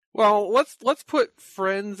Well, let's put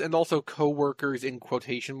friends and also coworkers in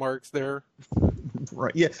quotation marks there.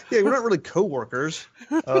 Right? Yeah. We're not really coworkers.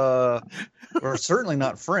 We're certainly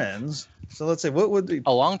not friends. So let's say, what would be?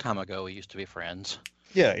 A long time ago, we used to be friends.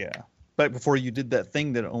 Yeah. Back before you did that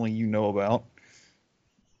thing that only you know about.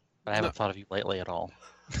 But I haven't thought of you lately at all.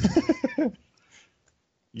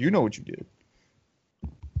 You know what you did.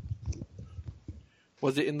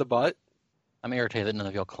 Was it in the butt? I'm irritated that none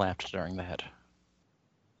of y'all clapped during that.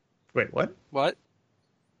 Wait, what? What?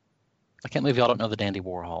 I can't believe y'all don't know the Dandy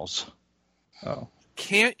Warhols. Oh.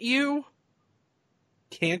 Can't you?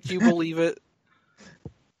 Can't you believe it?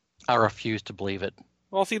 I refuse to believe it.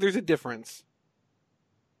 Well, see, there's a difference.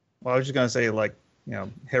 Well, I was just gonna say, like, you know,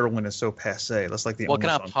 heroin is so passé. That's like the. What can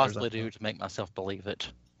I only possibly do to make myself believe it?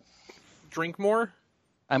 Drink more?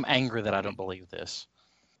 I'm angry that I don't believe this.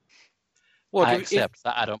 Look, I accept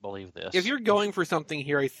that I don't believe this. If you're going for something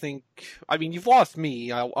here, I mean, you've lost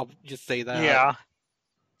me. I'll just say that. Yeah.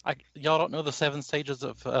 Y'all don't know the 7 stages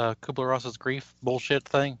of Kubler-Ross's grief bullshit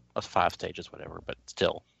thing? That's 5 stages, whatever, but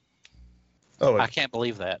still. Oh, I can't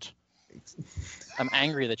believe that. I'm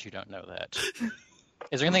angry that you don't know that.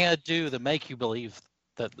 Is there anything I do to make you believe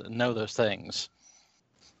know those things?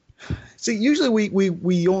 See, usually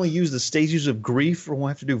we only use the stages of grief when we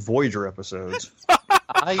have to do Voyager episodes.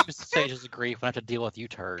 I use the stages of grief when I have to deal with you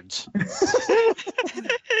turds.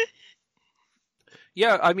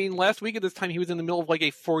 Yeah, I mean, last week at this time, he was in the middle of like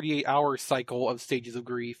a 48-hour cycle of stages of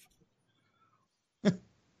grief.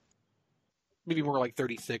 Maybe more like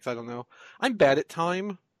 36, I don't know. I'm bad at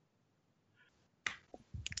time.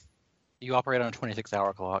 You operate on a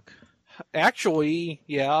 26-hour clock. Actually,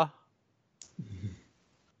 yeah.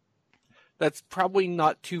 That's probably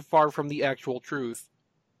not too far from the actual truth.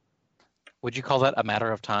 Would you call that a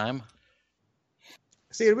matter of time?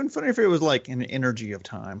 See, it'd been funny if it was like an energy of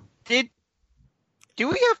time. Do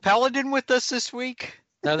we have Paladin with us this week?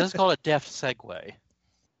 No, this is called a deft segue.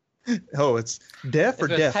 Oh, it's deaf or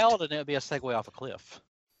if it was deaf? Paladin, it would be a segue off a cliff.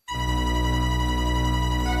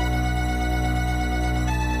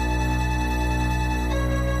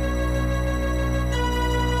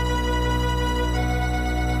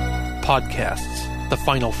 Podcasts, The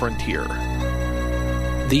Final Frontier.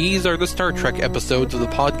 These are the Star Trek episodes of the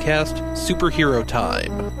podcast Superhero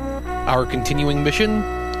Time. Our continuing mission?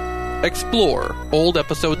 Explore old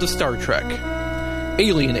episodes of Star Trek,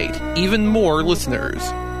 alienate even more listeners,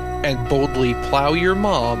 and boldly plow your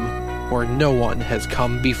mom where no one has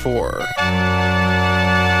come before.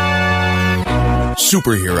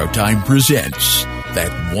 Superhero Time presents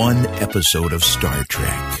that one episode of Star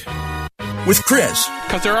Trek. With Chris.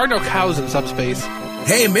 Because there are no cows in subspace.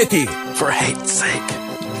 Hey, Mickey. For hate's sake,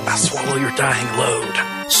 I swallow your dying load.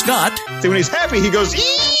 Scott. See, when he's happy, he goes,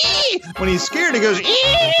 eee! When he's scared, he goes,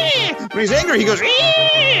 eee! When he's angry, he goes, eee!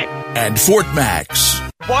 And Fort Max.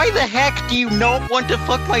 Why the heck do you not want to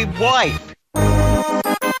fuck my wife?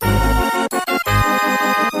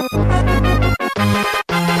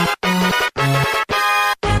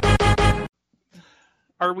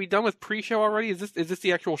 Are we done with pre-show already? Is this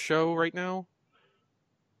the actual show right now?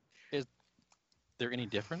 Is there any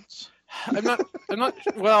difference? I'm not. Well,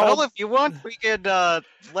 Well, if you want, we could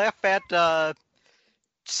laugh at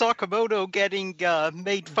Sakamoto getting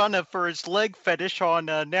made fun of for his leg fetish on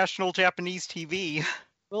national Japanese TV.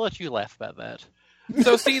 We'll let you laugh about that.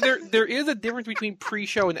 So see, there is a difference between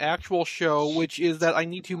pre-show and actual show, which is that I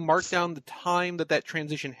need to mark down the time that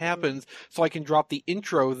transition happens, so I can drop the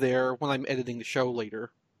intro there when I'm editing the show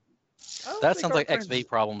later. That sounds like XV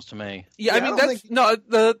problems to me. Yeah, I mean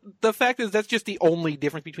the fact is that's just the only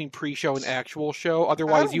difference between pre-show and actual show.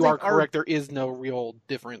 Otherwise, you are correct. There is no real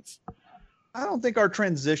difference. I don't think our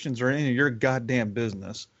transitions are any of your goddamn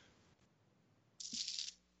business.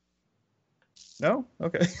 No?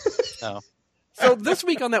 Okay. No. So this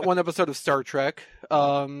week on that one episode of Star Trek,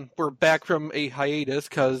 we're back from a hiatus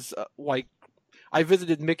because, I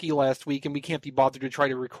visited Mickey last week and we can't be bothered to try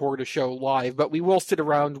to record a show live, but we will sit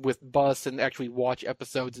around with Bus and actually watch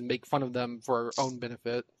episodes and make fun of them for our own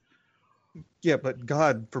benefit. Yeah, but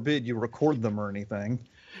God forbid you record them or anything.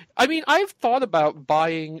 I mean, I've thought about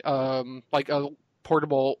buying, a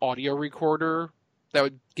portable audio recorder that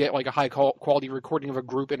would get, a high quality recording of a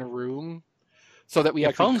group in a room. So that we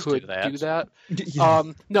actually could do that. Yeah.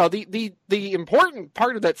 No, the important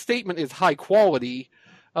part of that statement is high quality.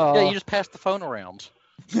 Yeah, you just pass the phone around.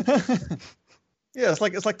 Yeah, it's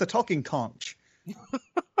like the talking conch.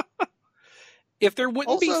 If there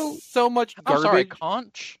wouldn't be so much garbage... I'm sorry,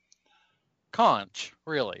 conch? Conch,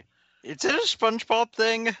 really. Is it a SpongeBob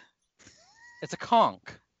thing? It's a conch.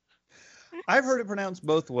 I've heard it pronounced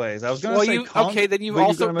both ways. I was going to say conch. Okay, then you've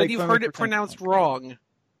heard it pronounced wrong.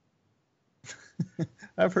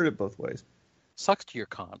 I've heard it both ways. Sucks to your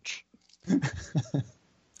conch.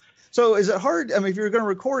 So is it hard? I mean, if you're going to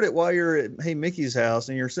record it while you're at Hey Mickey's house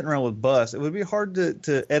and you're sitting around with Bus, it would be hard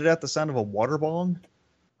to edit out the sound of a water bong.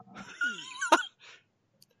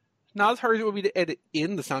 Not as hard as it would be to edit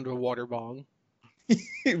in the sound of a water bong.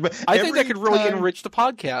 But I think that every could really time, enrich the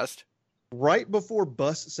podcast. right before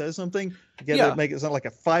Bus says something, you got to make it sound like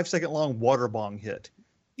a 5-second long water bong hit.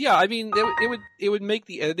 Yeah, I mean, it would make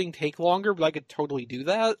the editing take longer, but I could totally do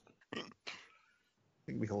that.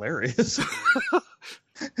 It'd be hilarious.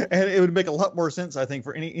 And it would make a lot more sense, I think,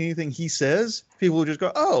 for anything he says. People would just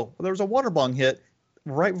go, "Oh, well, there was a water bong hit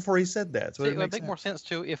right before he said that." So it would make more sense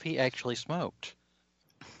too if he actually smoked.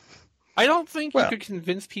 I don't think you could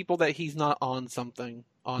convince people that he's not on something,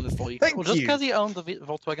 honestly. Thank Just you. because he owned the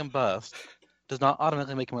Volkswagen Bus does not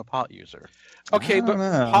automatically make him a pot user. Okay, I but don't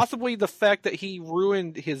know. possibly the fact that he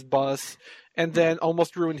ruined his bus and then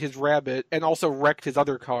almost ruined his rabbit and also wrecked his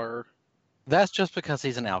other car. That's just because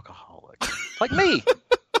he's an alcoholic. Like me!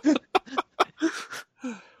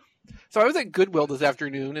 So I was at Goodwill this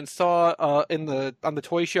afternoon and saw on the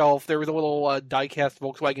toy shelf there was a little die-cast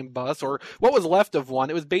Volkswagen bus, or what was left of one.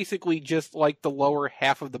 It was basically just like the lower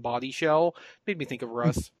half of the body shell. Made me think of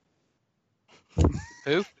Russ.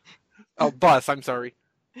 Who? Oh, Bus. I'm sorry.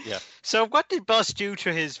 Yeah. So what did Bus do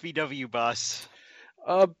to his VW bus?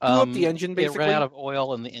 Blew up the engine, It basically. ran out of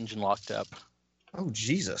oil and the engine locked up. Oh,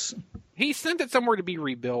 Jesus. He sent it somewhere to be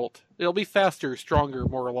rebuilt. It'll be faster, stronger,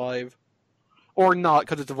 more alive. Or not,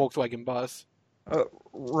 because it's a Volkswagen bus.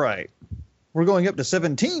 Right. We're going up to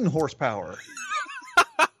 17 horsepower.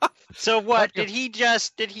 So what, did he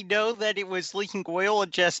know that it was leaking oil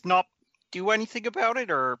and just not do anything about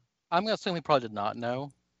it, or? I'm going to assume he probably did not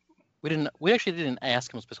know. We actually didn't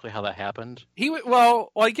ask him specifically how that happened. You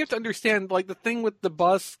have to understand, like, the thing with the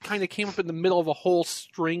bus kind of came up in the middle of a whole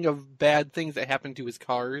string of bad things that happened to his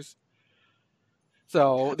cars.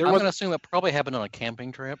 So I'm going to assume it probably happened on a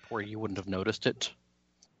camping trip where you wouldn't have noticed it.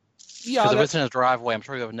 Yeah, Because if it's in his driveway, I'm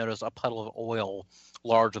sure you would have noticed a puddle of oil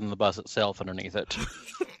larger than the bus itself underneath it.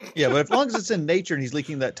 Yeah, but as long as it's in nature and he's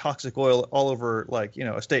leaking that toxic oil all over, like,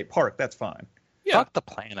 a state park, that's fine. Yeah. Fuck the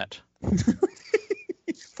planet.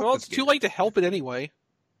 Well, it's too late to help it anyway.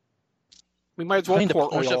 We might as well I need to pour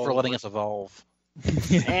punish oil it for all letting over us evolve.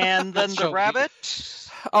 And then the So- rabbit?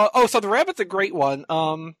 So the rabbit's a great one.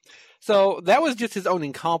 So that was just his own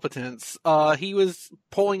incompetence. He was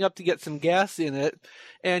pulling up to get some gas in it,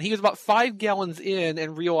 and he was about 5 gallons in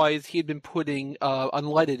and realized he had been putting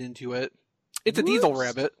unleaded into it. It's a diesel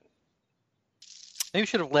rabbit. Maybe you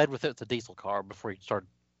should have led with it's a diesel car before you started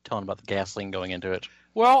telling about the gasoline going into it.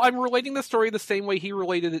 Well, I'm relating the story the same way he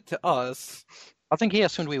related it to us. I think he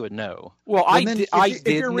assumed we would know. Well, And then if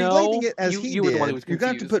did you're know. relating it as you were the one who was you're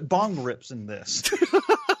going to have to confused. put bong rips in this.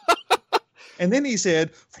 And then he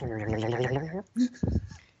said, And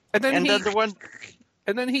then And he then the one...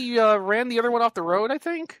 and then he ran the other one off the road, I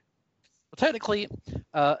think. Well, technically,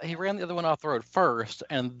 he ran the other one off the road first,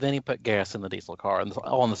 and then he put gas in the diesel car, and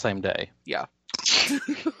all on the same day. Yeah.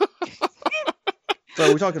 so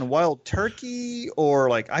are we talking wild turkey or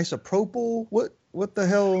like isopropyl? What the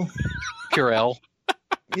hell? Purell.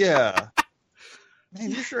 Yeah.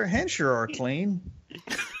 Man, your hands sure are clean.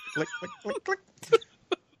 Click, click, click, click.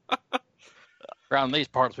 Around these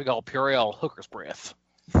parts, we call Purell hooker's breath.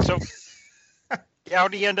 So, how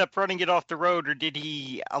did he end up running it off the road, or did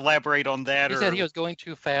he elaborate on that? He said he was going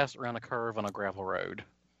too fast around a curve on a gravel road.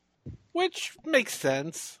 Which makes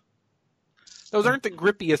sense. Those aren't the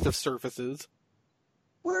grippiest of surfaces.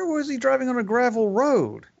 Where was he driving on a gravel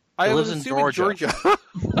road? I He was lives in assuming Georgia.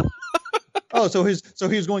 Oh, so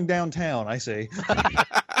he was going downtown. I see.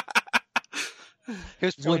 He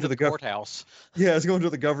was Going going to to the the courthouse. Yeah, it's going to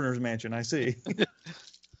the governor's mansion. I see.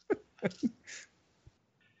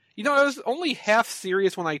 You know, I was only half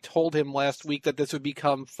serious when I told him last week that this would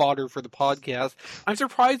become fodder for the podcast. I'm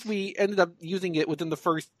surprised we ended up using it within the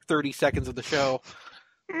first 30 seconds of the show.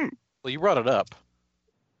 Well, you brought it up.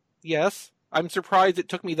 Yes, I'm surprised it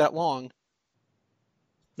took me that long.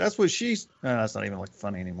 That's what she's. That's not even like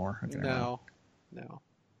funny anymore. Okay, No.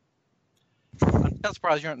 I'm not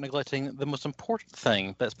surprised you're not neglecting the most important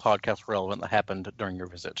thing that's podcast relevant that happened during your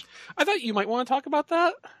visit. I thought you might want to talk about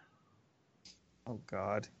that. Oh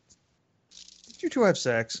God. Did you two have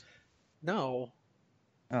sex? No.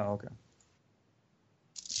 Oh, okay.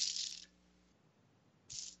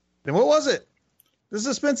 Then what was it? The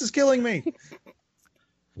suspense is killing me.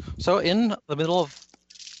 So, in the middle of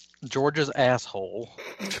George's asshole,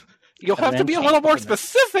 You'll have to be a little more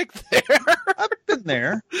specific there. I've been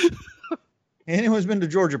there. Anyone who's been to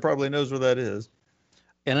Georgia probably knows where that is.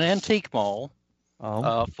 in an antique mall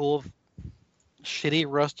Oh, full of shitty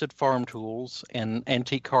rusted farm tools and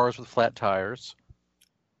antique cars with flat tires.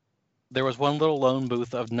 There was one little lone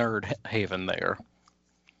booth of Nerd Haven there.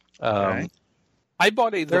 Okay. I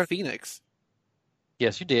bought the Phoenix.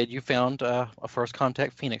 Yes, you did. You found a First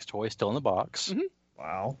Contact Phoenix toy still in the box. Mm-hmm.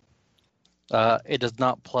 Wow. It does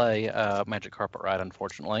not play Magic Carpet Ride,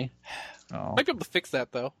 unfortunately. Oh. Might be able to fix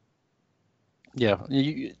that, though. Yeah,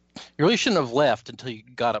 you really shouldn't have left until you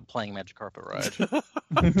got up playing Magic Carpet Ride.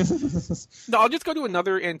 No, I'll just go to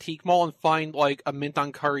another antique mall and find like a mint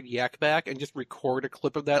on card Yak Back and just record a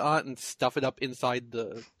clip of that on it and stuff it up inside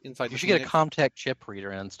the You the should get a Phoenix. Comtech chip reader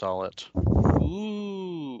and install it.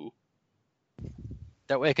 Ooh.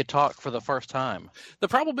 That way it could talk for the first time. The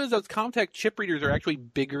problem is those Comtech chip readers are actually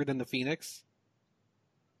bigger than the Phoenix.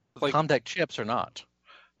 Like- Comtech chips are not.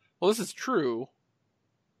 Well, this is true.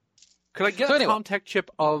 Could I get So a anyway. Comtech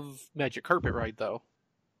chip of Magic Carpet Ride, though?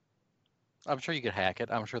 I'm sure you could hack it.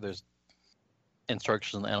 I'm sure there's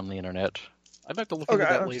instructions on the internet. I'd have to look Okay,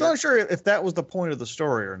 into that I'm later. still not sure if that was the point of the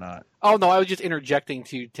story or not. Oh, no, I was just interjecting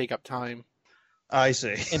to take up time. I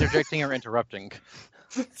see. Interjecting or interrupting.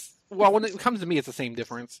 Well, when it comes to me, it's the same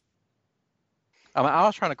difference. I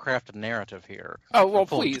was trying to craft a narrative here. Oh, well,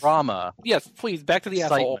 full of please. drama. Yes, please, back to the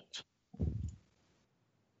asshole. Excitement.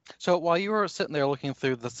 So while you were sitting there looking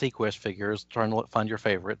through the Sequest figures, trying to find your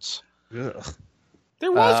favorites, Ugh.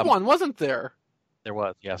 There was one, wasn't there? there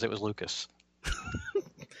was, yes, it was Lucas.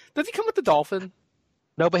 Does he come with the dolphin?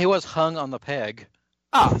 No, but he was hung on the peg.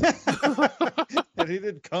 Ah, And he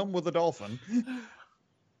did come with a dolphin.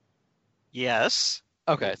 Yes.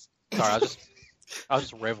 Okay, sorry, I was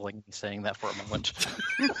just reveling in saying that for a moment.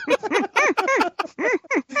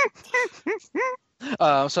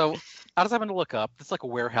 So I just happened to look up. It's like a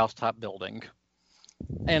warehouse type building,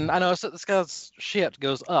 and I noticed that this guy's shit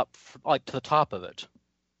goes up like to the top of it,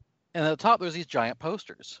 and at the top there's these giant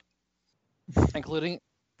posters, including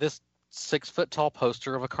this 6 foot tall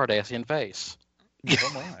poster of a Cardassian face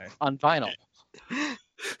Oh my. on vinyl.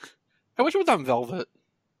 I wish it was on velvet.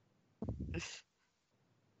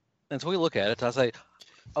 And so we look at it. And I say,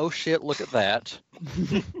 "Oh shit! Look at that."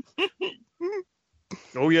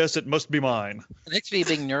 Oh yes, it must be mine. And XV,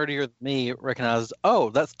 being nerdier than me, recognizes, "Oh,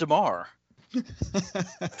 that's Damar."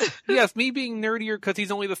 Yes, me being nerdier because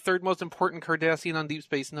he's only the third most important Cardassian on Deep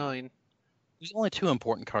Space Nine. There's only 2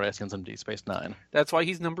 important Cardassians in Deep Space Nine. That's why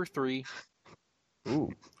he's number 3.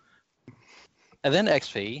 Ooh. And then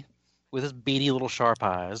XV, with his beady little sharp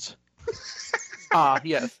eyes, Ah,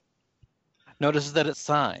 yes, notices that it's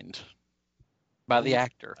signed by the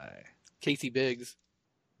actor. Casey Biggs.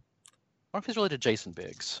 I wonder if he's related to Jason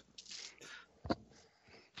Biggs.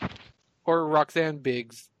 Or Roxanne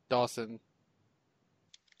Biggs Dawson.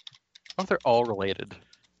 I wonder if they're all related.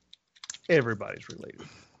 Everybody's related.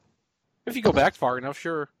 If you go back far enough,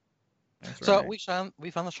 sure. That's So right. we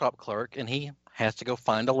found the shop clerk, and he has to go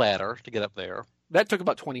find a ladder to get up there That took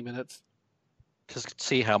about 20 minutes. to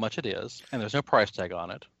see how much it is, and there's no price tag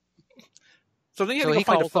on it. So then you So had to he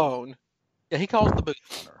go find a calls them. phone. Yeah, he calls the booth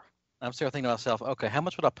owner. I'm sitting there thinking to myself, okay, how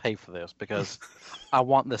much would I pay for this? Because I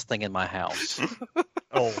want this thing in my house.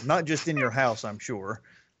 Oh, not just in your house, I'm sure.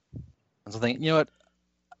 And so I think, you know what?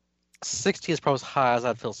 60 is probably as high as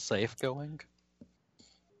I'd feel safe going.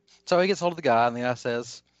 So he gets hold of the guy, and the guy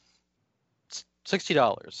says,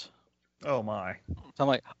 $60. Oh my. So I'm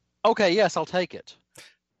like, okay, yes, I'll take it.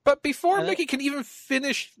 But before And Mickey can even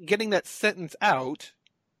finish getting that sentence out,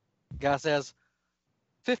 The guy says,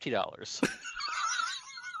 $50.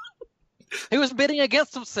 He was bidding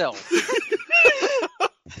against himself.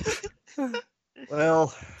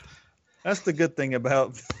 Well, that's the good thing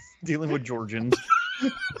about dealing with Georgians.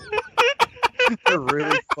 They're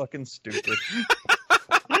really fucking stupid.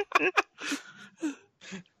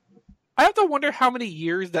 I have to wonder how many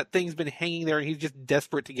years that thing's been hanging there and he's just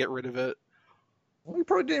desperate to get rid of it. Well, he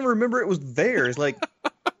probably didn't remember it was there. It's like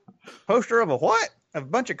poster of a what? A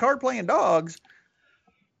bunch of card playing dogs.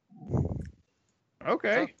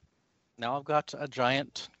 Okay. Now I've got a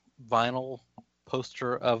giant vinyl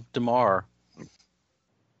poster of Damar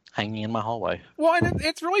hanging in my hallway. Well, and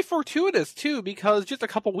it's really fortuitous, too, because just a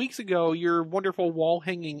couple weeks ago, your wonderful wall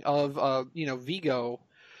hanging of, Vigo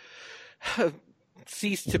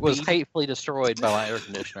ceased to It was be. hatefully destroyed by my air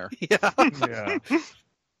conditioner. Yeah. Yeah.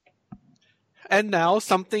 And now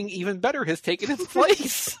something even better has taken its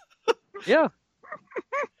place. Yeah.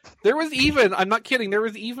 There was even, I'm not kidding, there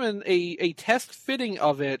was even a test fitting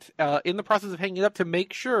of it in the process of hanging it up to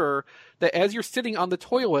make sure that as you're sitting on the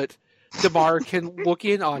toilet, Damar can look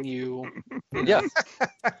in on you. Yeah.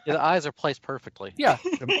 The eyes are placed perfectly. Yeah,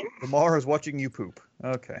 Damar is watching you poop.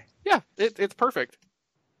 Okay. yeah, it's perfect.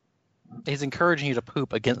 He's encouraging you to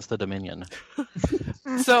poop against the Dominion.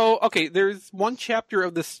 So, okay, there's one chapter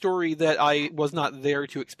of the story that I was not there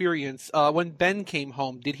to experience. When Ben came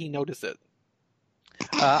home, did he notice it?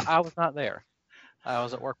 I was not there. I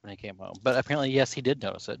was at work when he came home. But apparently, yes, he did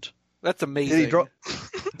notice it. That's amazing.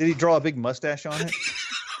 Did he draw a big mustache on it?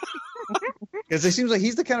 Because it seems like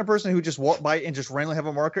he's the kind of person who just walk by and just randomly have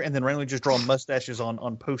a marker and then randomly just draw mustaches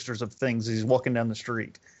on posters of things as he's walking down the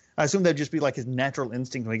street. I assume that'd just be like his natural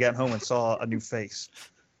instinct when he got home and saw a new face.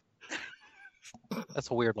 That's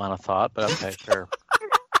a weird line of thought, but okay, sure.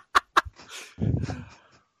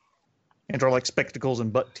 And draw like spectacles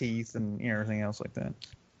and butt teeth and everything else like that.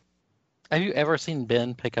 Have you ever seen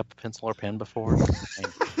Ben pick up a pencil or pen before?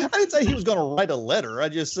 I didn't say he was going to write a letter. I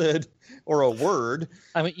just said, or a word.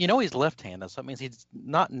 I mean, he's left-handed, so that means he's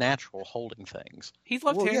not natural holding things. He's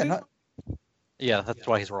left-handed? Yeah, that's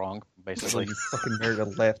why he's wrong, basically. You fucking married a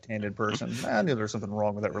left-handed person. I knew there was something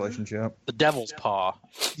wrong with that relationship. The devil's paw.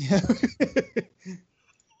 Yeah.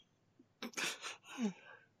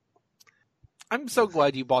 I'm so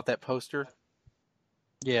glad you bought that poster.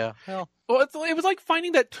 Yeah. Well, it was like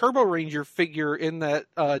finding that Turbo Ranger figure in that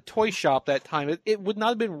toy shop that time. It would not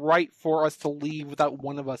have been right for us to leave without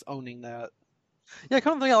one of us owning that. yeah,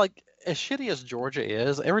 kind of thing. Like, as shitty as Georgia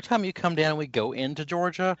is, every time you come down and we go into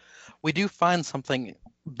Georgia, we do find something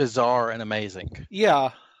bizarre and amazing.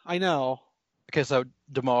 Yeah, I know. Okay, so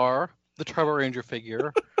DeMar, the Turbo Ranger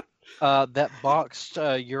figure, that boxed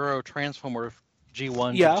Euro Transformer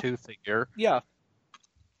G1, Yeah. G2 figure. Yeah.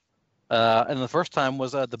 And the first time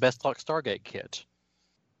was the Best Lock Stargate kit.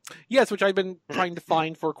 Yes, which I've been trying to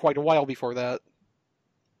find for quite a while before that.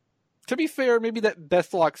 To be fair, maybe that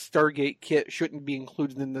Best Lock Stargate kit shouldn't be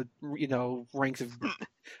included in the, ranks of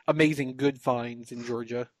amazing good finds in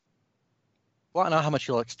Georgia. Well, I know how much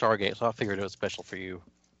you like Stargate, so I figured it was special for you.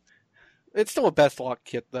 It's still a Best Lock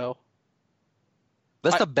kit, though.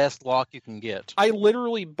 That's the best lock you can get. I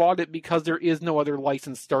literally bought it because there is no other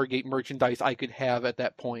licensed Stargate merchandise I could have at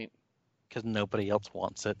that point. Because nobody else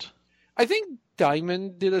wants it. I think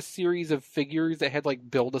Diamond did a series of figures that had like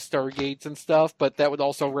build a Stargates and stuff, but that would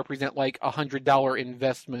also represent like $100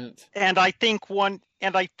 investment. And I think one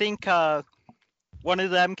of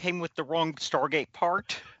them came with the wrong Stargate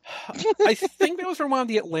part. I think that was from one of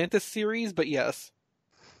the Atlantis series, but yes.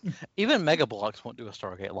 Even Mega Bloks won't do a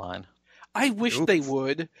Stargate line. I wish they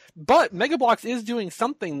would, but Mega Bloks is doing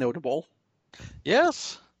something notable.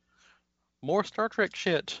 Yes. More Star Trek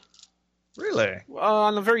shit. Really?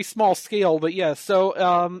 On a very small scale, but yes.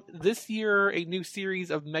 So this year, a new series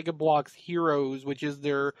of Mega Bloks Heroes, which is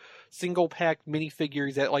their single-pack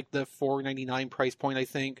minifigures at like the $4.99 price point, I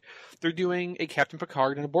think. They're doing a Captain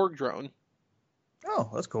Picard and a Borg drone. Oh,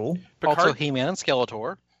 that's cool. Picard, Also He-Man and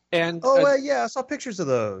Skeletor. and Yeah, I saw pictures of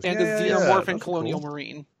those. and yeah, a yeah, Xenomorph those and are Colonial cool.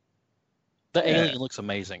 Marine. The Yeah. alien looks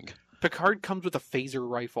amazing. Picard comes with a phaser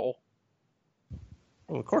rifle.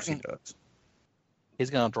 Well, of course he does. He's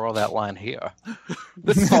going to draw that line here.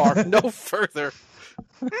 This far, no further.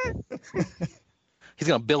 He's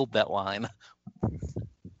going to build that line.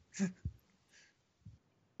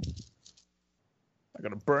 I'm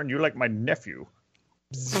gonna burn you like my nephew.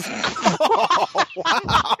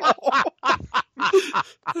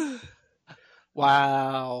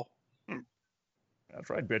 Wow. That's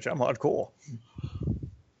right, bitch. I'm hardcore.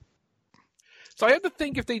 So I have to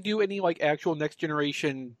think if they do any like actual next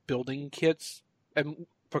generation building kits, and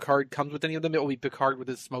Picard comes with any of them, it will be Picard with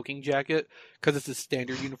his smoking jacket because it's his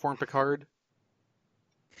standard uniform Picard.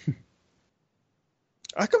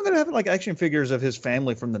 How come they don't have like action figures of his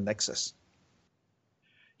family from the Nexus?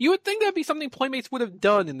 You would think that'd be something Playmates would have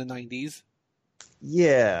done in the 90s.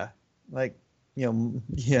 Yeah, like yeah,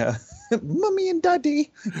 Mummy and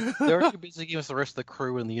Daddy. They're too busy giving us the rest of the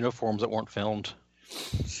crew and the uniforms that weren't filmed.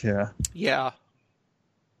 Yeah. Yeah.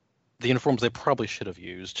 The uniforms they probably should have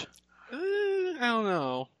used. I don't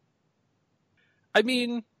know. I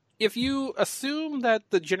mean, if you assume that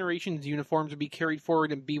the Generations uniforms would be carried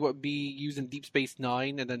forward and be what would be used in Deep Space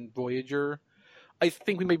Nine and then Voyager, I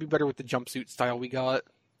think we may be better with the jumpsuit style we got.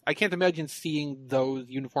 I can't imagine seeing those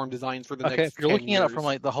uniform designs for the Okay, next if you're 10 looking at it years. from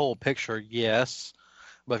like the whole picture, yes.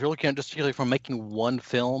 But if you're looking at just particularly from making one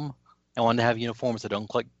film and wanting to have uniforms that don't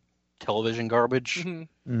look like television garbage, Mhm.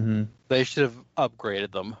 Mm-hmm. they should have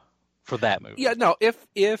upgraded them for that movie. Yeah, no, if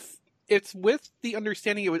it's with the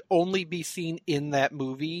understanding it would only be seen in that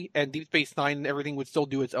movie and Deep Space Nine and everything would still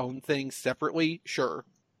do its own thing separately, sure.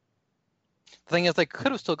 The thing is, they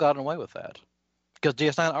could have still gotten away with that. Because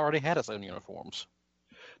DS9 already had its own uniforms.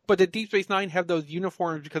 But did Deep Space Nine have those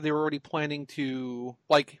uniforms because they were already planning to,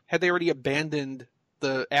 like, had they already abandoned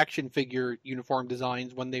the action figure uniform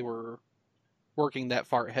designs when they were working that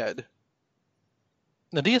far ahead?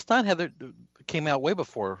 The DS9 came out way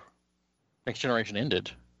before Next Generation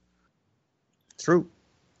ended. True.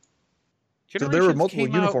 So there were multiple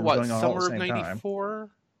uniforms going on all at the same time.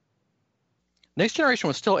 Next Generation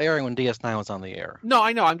was still airing when DS9 was on the air. No,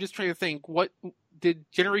 I know. I'm just trying to think. What did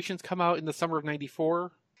Generations come out in the summer of '94?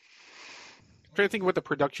 I'm trying to think what the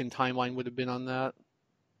production timeline would have been on that.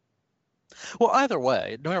 Well, either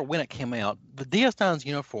way, no matter when it came out, the DS9's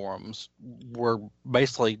uniforms were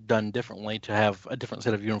basically done differently to have a different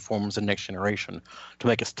set of uniforms in Next Generation to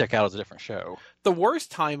make it stick out as a different show. The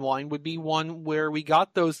worst timeline would be one where we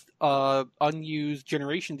got those unused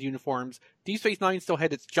Generations uniforms. Deep Space Nine still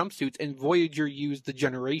had its jumpsuits, and Voyager used the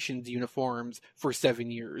Generations uniforms for 7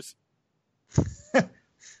 years.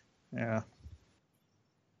 Yeah.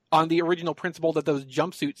 On the original principle that those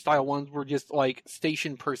jumpsuit style ones were just like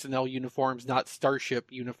station personnel uniforms, not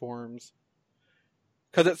starship uniforms.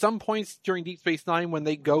 Because at some points during Deep Space Nine, when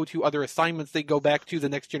they go to other assignments, they go back to the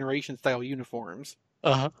Next Generation style uniforms.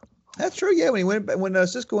 That's true. Yeah, when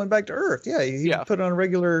Sisko went back to Earth, he put on a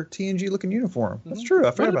regular TNG looking uniform. That's true.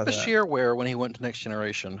 I forgot about that. What did Bashir wear when he went to Next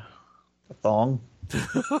Generation? A thong.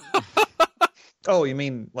 Oh, you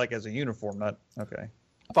mean like as a uniform? Not okay.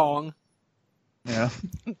 Thong. Yeah.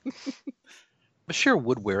 Bashir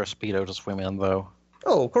would wear a Speedo to swim in, though.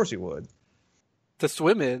 Oh, of course he would. To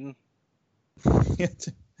swim in.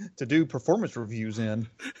 to do performance reviews in.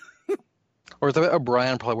 Or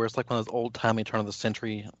O'Brien probably wears like one of those old-timey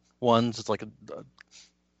turn-of-the-century ones. It's like a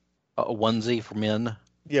onesie for men.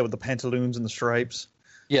 Yeah, with the pantaloons and the stripes.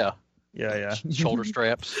 Yeah. Yeah. Shoulder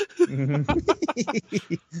straps.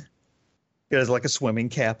 He has like a swimming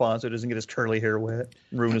cap on so it doesn't get his curly hair wet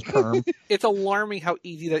and ruin his perm. It's alarming how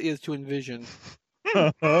easy that is to envision.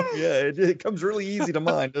 Yeah, it comes really easy to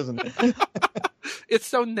mind, doesn't it? It's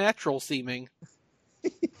so natural seeming.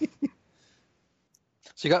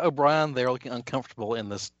 So you got O'Brien there looking uncomfortable in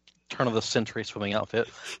this turn-of-the-century swimming outfit.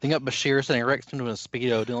 Then you got Bashir sitting next to him in a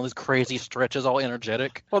Speedo doing all these crazy stretches, all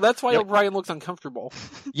energetic. Well, that's why O'Brien looks uncomfortable.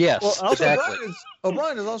 Yes, well, exactly.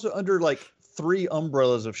 O'Brien is also under like 3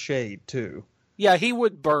 umbrellas of shade, too. Yeah, he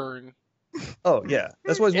would burn. Oh, yeah.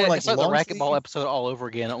 That's why he's wearing it's like the racquetball episode all over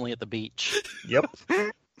again, only at the beach. Yep.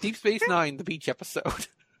 Deep Space Nine, the beach episode.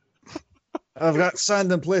 I've got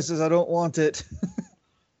sand in places I don't want it.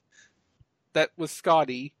 That was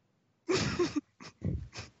Scotty.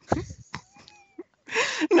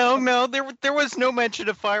 No, there was no mention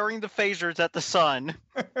of firing the phasers at the sun.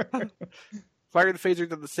 Fire the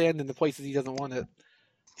phasers at the sand in the places he doesn't want it.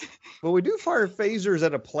 Well, we do fire phasers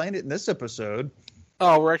at a planet in this episode.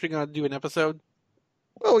 Oh, we're actually going to do an episode?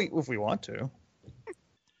 Well, if we want to.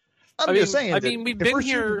 I'm just saying. We've been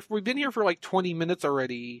here for like 20 minutes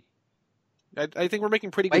already. I think we're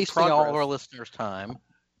making pretty good progress. Wasting all of our listeners' time.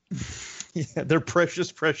 Yeah, their precious,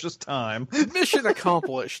 precious time. Mission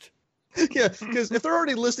accomplished. Yeah, because if they're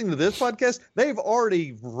already listening to this podcast, they've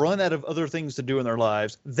already run out of other things to do in their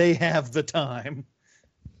lives. They have the time.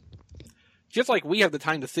 Just like we have the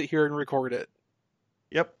time to sit here and record it.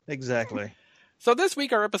 Yep, exactly. So this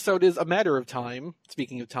week our episode is A Matter of Time.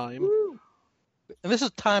 Speaking of time. Woo. And this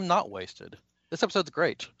is time not wasted. This episode's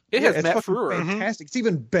great. It has Matt Frewer. Fantastic. It's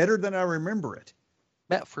even better than I remember it.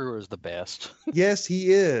 Matt Frewer is the best. Yes,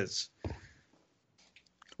 he is.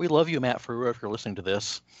 We love you, Matt Frewer, if you're listening to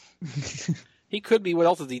this. He could be. What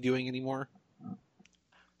else is he doing anymore?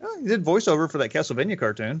 Oh, he did voiceover for that Castlevania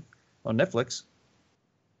cartoon on Netflix.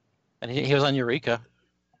 And he was on Eureka,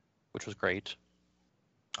 which was great.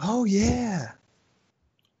 Oh, yeah.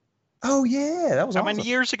 That was How awesome. many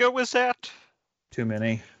years ago was that? Too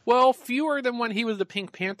many. Well, fewer than when he was the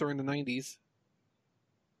Pink Panther in the 90s.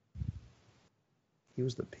 He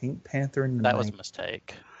was the Pink Panther in the That 90s. was a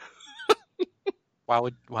mistake. Why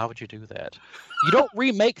would you do that? You don't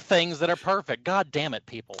remake things that are perfect. God damn it,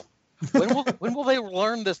 people. When will they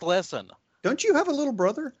learn this lesson? Don't you have a little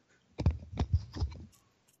brother?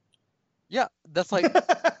 Yeah, that's like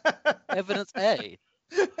evidence A.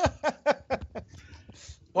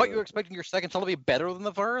 What, you're expecting your second child to be better than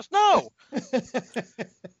the first? No!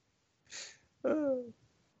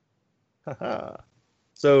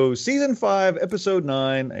 So, Season 5, Episode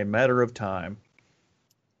 9, A Matter of Time.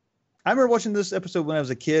 I remember watching this episode when I was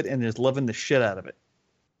a kid and just loving the shit out of it.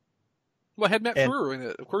 Well, it had Matt Frewer in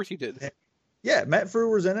it. Of course he did. Yeah, Matt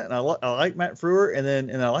Frewer's in it, and I like Matt Frewer,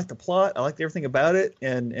 and I like the plot. I liked everything about it,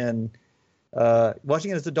 and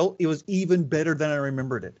watching it as an adult, it was even better than I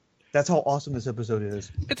remembered it. That's how awesome this episode is.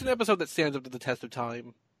 It's an episode that stands up to the test of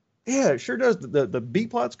time. Yeah, it sure does. The B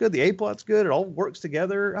plot's good, the A plot's good. It all works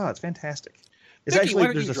together. Oh, it's fantastic. It's Mickey, actually why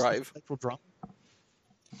don't there's you a drive? sexual drama.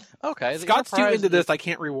 Okay. Scott's too into this. I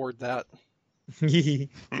can't reward that.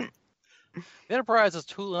 The Enterprise is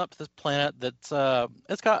tooling up to this planet that's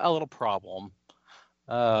it's got a little problem.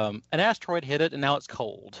 An asteroid hit it, and now it's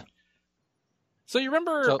cold. So you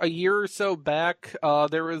remember a year or so back,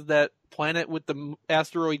 there was that planet with the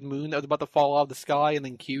asteroid moon that was about to fall out of the sky, and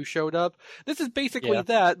then Q showed up? This is basically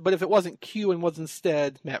that, but if it wasn't Q and was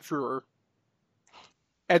instead Matt Frewer.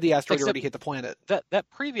 And the asteroid already hit the planet. That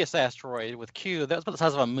previous asteroid with Q, that was about the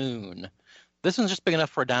size of a moon. This one's just big enough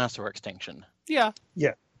for a dinosaur extinction. Yeah.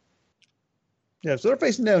 So they're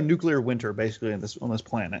facing down nuclear winter, basically, on this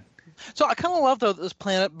planet. So I kind of love, though, that this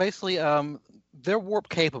planet, basically, they're warp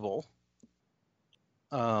capable.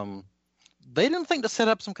 They didn't think to set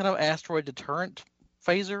up some kind of asteroid deterrent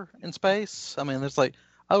phaser in space. I mean, it's like,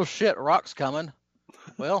 oh shit, rock's coming.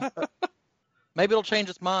 Well, maybe it'll change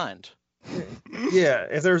its mind. Yeah,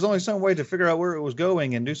 if there was only some way to figure out where it was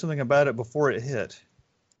going and do something about it before it hit.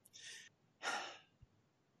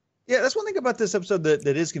 Yeah, that's one thing about this episode that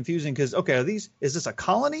is confusing because, okay, is this a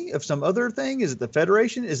colony of some other thing? Is it the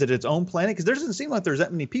Federation? Is it its own planet? Because there doesn't seem like there's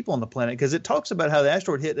that many people on the planet because it talks about how the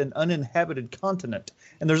asteroid hit an uninhabited continent.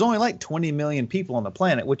 And there's only like 20 million people on the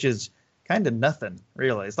planet, which is kind of nothing,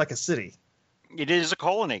 really. It's like a city. It is a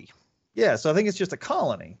colony. Yeah, so I think it's just a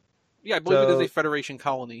colony. Yeah, I believe it is a Federation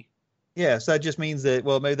colony. Yeah, so that just means that,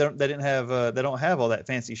 well, maybe they don't have all that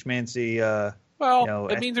fancy schmancy.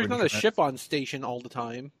 It means there's not a ship on station all the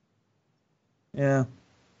time. Yeah.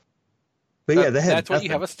 But yeah, that's what you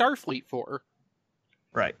have a Starfleet for.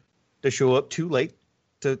 Right. To show up too late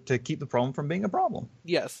to keep the problem from being a problem.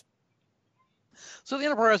 Yes. So the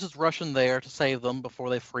Enterprise is rushing there to save them before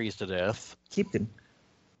they freeze to death. Keep them.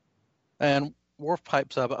 And Worf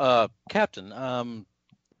pipes up, Captain,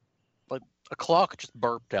 like a clock just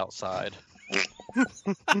burped outside.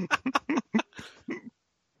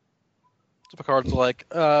 So Picard's like,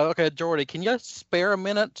 okay, Geordi, can you spare a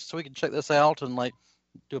minute so we can check this out and like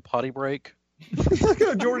do a potty break?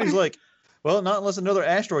 Geordi's like, well, not unless another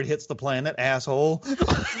asteroid hits the planet, asshole.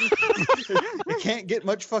 It can't get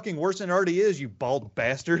much fucking worse than it already is, you bald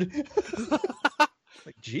bastard.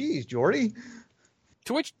 Like, geez, Geordi.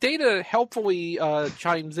 To which Data helpfully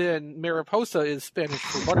chimes in, Mariposa is Spanish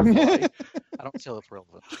for butterfly. I don't feel it's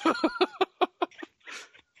relevant.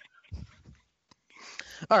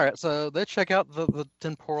 All right, so they check out the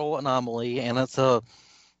temporal anomaly, and it's a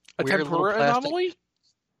weird tempura anomaly?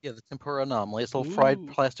 Yeah, the tempura anomaly. It's a little fried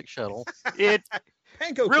plastic shuttle. It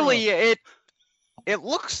Panko really it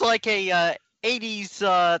looks like a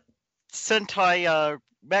 80s Sentai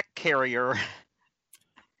mech carrier.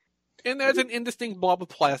 And there's an indistinct blob of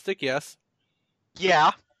plastic, yes.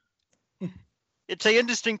 Yeah. It's an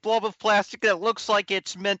indistinct blob of plastic that looks like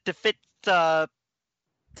it's meant to fit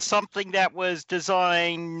something that was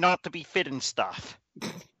designed not to be fit in stuff.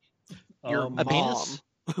 Your a penis?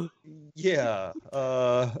 Yeah.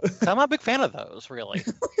 I'm a big fan of those, really.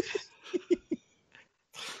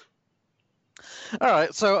 All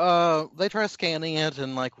right, so they try scanning it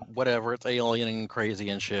and like whatever, it's alien and crazy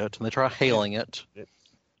and shit, and they try hailing it.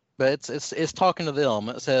 But it's talking to them.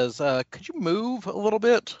 It says, could you move a little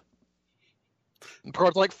bit? And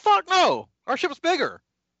Picard's like, fuck no! Our ship's bigger!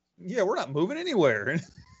 Yeah, we're not moving anywhere.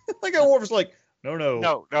 Like Worf is like,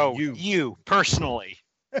 no, you personally.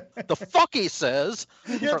 The fuck he says.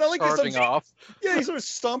 Yeah, like starting off. Yeah, he's sort of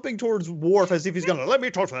stomping towards Worf as if he's gonna let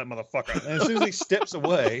me talk to that motherfucker. And as soon as he steps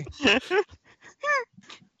away,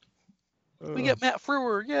 we get Matt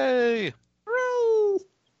Frewer, yay!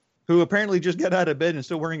 Who apparently just got out of bed and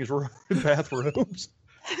still wearing his bathrobes.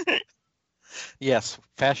 Yes,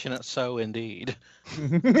 fashionate so indeed.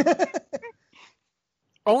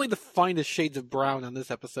 Only the finest shades of brown on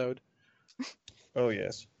this episode. Oh,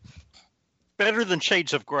 yes. Better than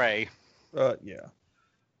shades of gray. Yeah.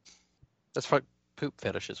 That's what poop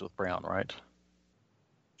fetishes with brown, right?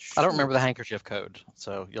 Sure. I don't remember the handkerchief code,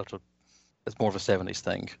 so you'll have to. It's more of a 70s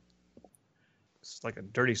thing. It's like a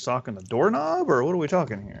dirty sock on the doorknob, or what are we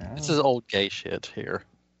talking here? This is old gay shit here.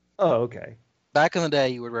 Oh, okay. Back in the day,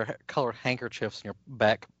 you would wear colored handkerchiefs in your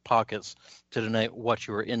back pockets to denote what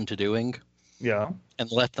you were into doing. Yeah.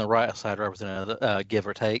 And left and the right side represented give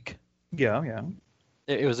or take. Yeah, yeah.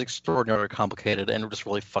 It was extraordinarily complicated and just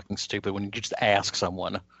really fucking stupid when you just ask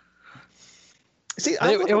someone. See,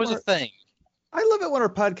 it was a thing. I love it when our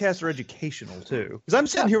podcasts are educational, too. Because I'm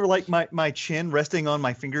sitting here with like my chin resting on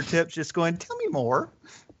my fingertips, just going, tell me more.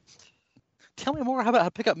 Tell me more. How about how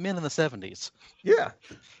to pick up men in the 70s? Yeah.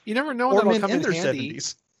 You never know when that'll men come in their handy.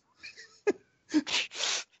 70s.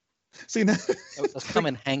 See, now... Let's come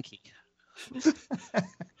in hanky.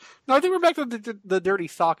 No, I think we're back to the dirty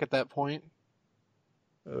sock at that point.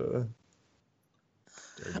 All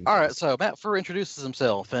right, so Matt Frewer introduces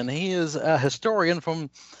himself, and he is a historian from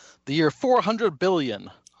the year 400 billion.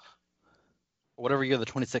 Whatever year the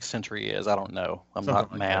 26th century is, I don't know. I'm Something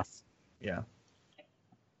not like math. that. Yeah.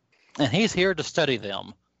 And he's here to study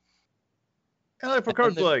them. And like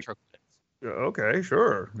Picard's And then like, yeah, okay,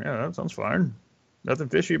 sure. Yeah, that sounds fine. Nothing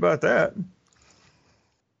fishy about that.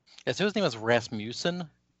 yeah, so his name is Rasmussen.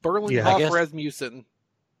 Berlinhoff guess- Rasmussen.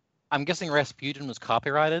 I'm guessing Rasputin was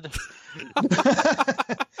copyrighted.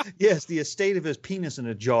 Yes, the estate of his penis in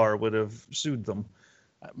a jar would have sued them.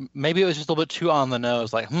 Maybe it was just a little bit too on the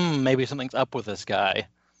nose. Like, maybe something's up with this guy.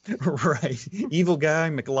 Right. Evil guy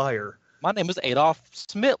McLiar. My name is Adolf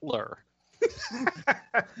Smittler.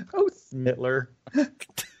 Oh, Smittler.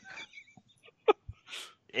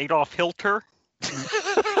 Adolf Hilter.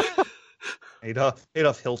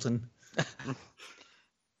 Adolf Hilton.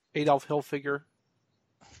 Adolf Hilfiger.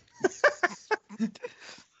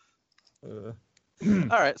 All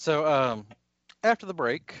right, so after the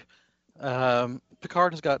break,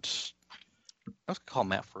 Picard has got, I was going to call him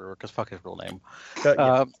Matt Frewer because fuck his real name,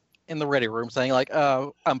 Yeah. in the ready room saying, like,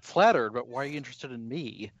 I'm flattered, but why are you interested in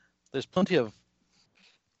me? There's plenty of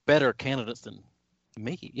better candidates than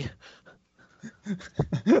me.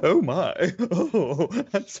 Oh my. Oh,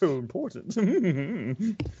 that's so important.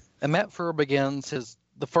 And Matt Frewer begins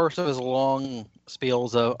the first of his long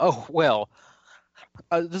spiels of,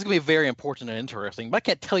 this is going to be very important and interesting, but I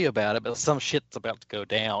can't tell you about it, but some shit's about to go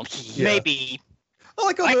down. Yeah. Maybe. I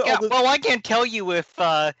like Well, I can't tell you if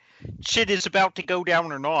shit is about to go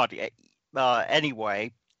down or not.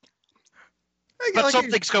 Anyway, but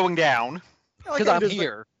something's going down. Because I'm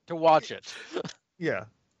here to watch it. Yeah.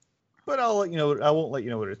 But I'll let you know. I won't let you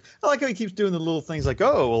know what it is. I like how he keeps doing the little things like,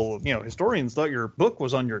 oh, well, historians thought your book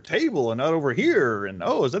was on your table and not over here. And,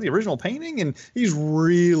 oh, is that the original painting? And he's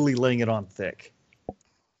really laying it on thick.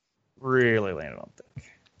 Really laying it on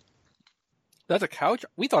thick. That's a couch?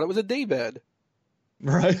 We thought it was a daybed.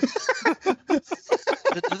 Right.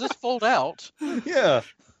 Does this fold out? Yeah.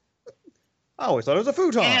 I always thought it was a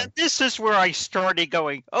futon. And this is where I started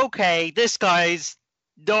going, okay, this guy's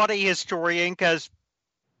not a historian because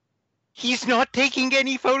he's not taking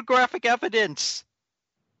any photographic evidence.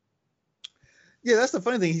 Yeah, that's the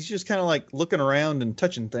funny thing. He's just kind of like looking around and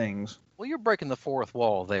touching things. Well, you're breaking the fourth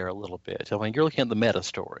wall there a little bit. I mean, you're looking at the meta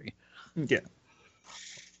story. Yeah.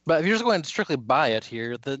 But if you're just going to strictly buy it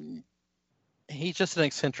here, then he's just an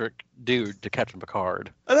eccentric dude to Captain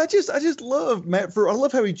Picard. And I just love Matt Frewer. I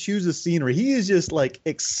love how he chooses scenery. He is just like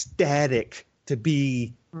ecstatic to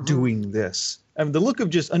be doing this. I mean, the look of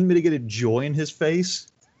just unmitigated joy in his face.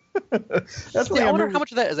 That's what I wonder how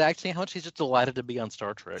much of that is actually how much he's just delighted to be on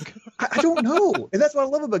Star Trek. I don't know. And that's what I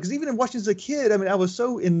love about it. Because even in watching as a kid, I mean, I was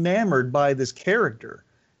so enamored by this character,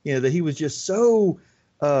 that he was just so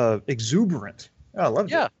exuberant. I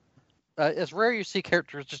loved it. It's rare you see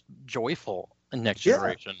characters just joyful in Next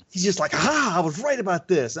Generation. He's just like, I was right about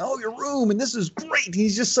this. Oh, your room, and this is great.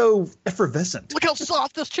 He's just so effervescent. Look how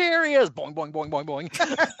soft this chair is. Boing, boing, boing, boing, boing.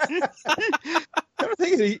 I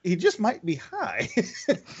think he just might be high.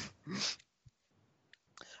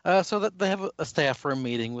 So that they have a staff room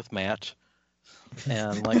meeting with Matt.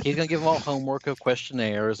 And like he's gonna give them all homework of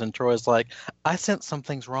questionnaires, and Troy's like, I sense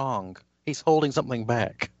something's wrong. He's holding something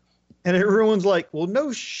back. And everyone's like, well,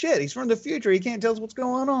 no shit. He's from the future. He can't tell us what's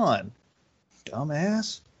going on.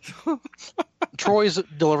 Dumbass. Troy's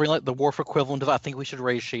delivering like the Worf equivalent of, I think we should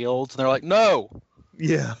raise shields. And they're like, no.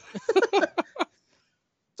 Yeah.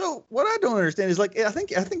 So what I don't understand is like, I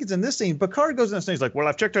think it's in this scene. Picard goes in the scene. He's like, well,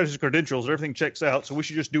 I've checked out his credentials. Everything checks out. So we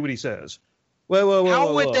should just do what he says.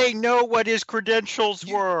 How would they know what his credentials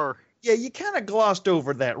were? Yeah, you kind of glossed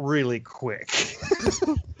over that really quick.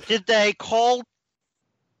 Did they call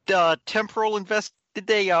temporal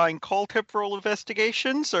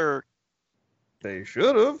investigations, or they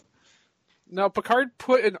should have? Now, Picard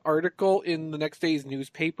put an article in the next day's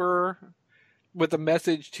newspaper with a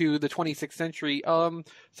message to the 26th century.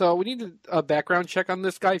 So we need a background check on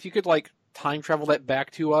this guy. If you could like time travel that back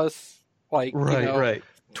to us, like right.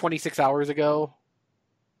 26 hours ago.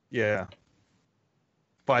 Yeah.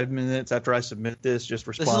 5 minutes after I submit this, just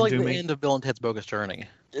respond to me. This is like the end of Bill and Ted's Bogus Journey.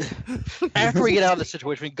 After we get out of the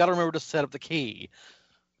situation, we've got to remember to set up the key.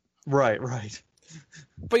 Right.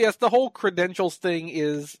 But yes, the whole credentials thing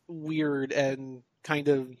is weird and kind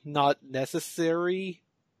of not necessary.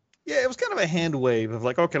 Yeah, it was kind of a hand wave of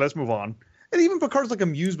like, okay, let's move on. And even Picard's like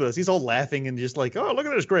amused by us. He's all laughing and just like, oh, look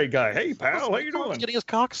at this great guy. Hey, pal, how you doing? He's getting his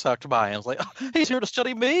cock sucked by him. It's like, oh, he's here to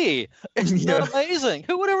study me. Isn't that amazing?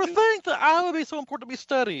 Who would ever think that I would be so important to be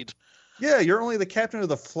studied? Yeah, you're only the captain of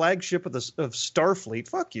the flagship of Starfleet.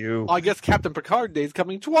 Fuck you. I guess Captain Picard Day is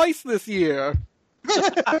coming twice this year.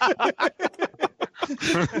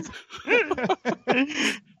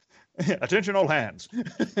 Attention, all hands.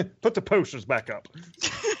 Put the posters back up.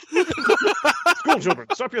 School children,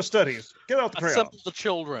 stop your studies. Get out the crayons. Assemble the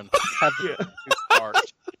children. Have the start.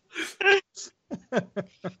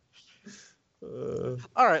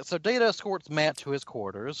 All right, so Data escorts Matt to his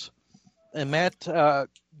quarters, and Matt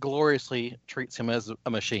gloriously treats him as a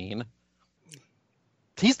machine.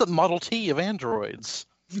 He's the Model T of androids.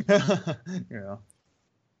 Yeah.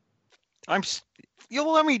 You'll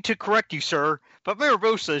allow me to correct you, sir, but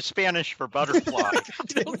Mariposa is Spanish for butterfly.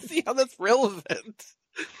 I don't see how that's relevant.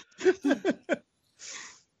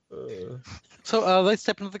 So they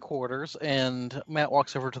step into the quarters, and Matt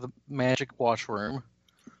walks over to the magic washroom.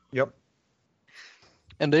 Yep.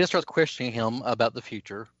 And Data starts questioning him about the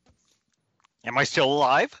future. Am I still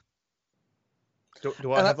alive? Do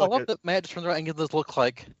And I have I like love that Matt just turns around and gives this look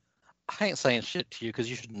like, I ain't saying shit to you because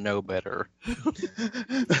you should know better.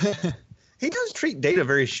 He does treat Data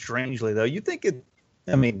very strangely, though. You think it,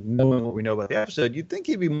 I mean, knowing what we know about the episode, you'd think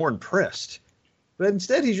he'd be more impressed. But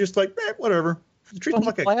instead, he's just like, whatever. He treats him Well,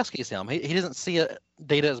 like he a... Pulaski's him. He doesn't see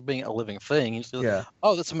Data as being a living thing. He just goes, Yeah.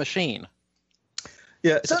 oh, that's a machine.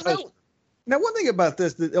 Yeah. It's So supposed- now, one thing about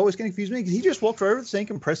this that always confused me, he just walks right over the sink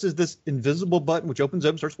and presses this invisible button, which opens up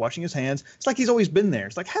and starts washing his hands. It's like he's always been there.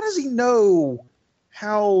 It's like, how does he know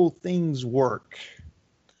how things work?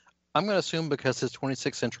 I'm going to assume because his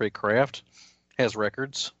 26th century craft has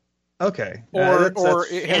records. Okay. Or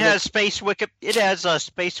that's- It has space wiki. It has a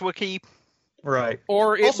space wiki. right.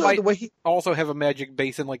 Or it Also, might the way he... also have a magic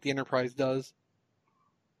basin like the Enterprise does.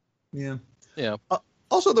 Yeah. Yeah.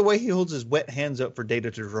 Also, the way he holds his wet hands up for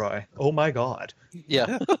Data to dry. Oh my God!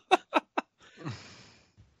 Yeah.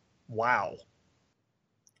 Wow.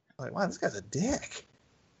 Like, wow, this guy's a dick.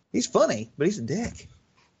 He's funny, but he's a dick.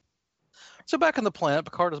 So back on the planet,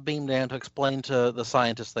 Picard is beamed down to explain to the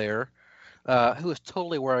scientist there, who is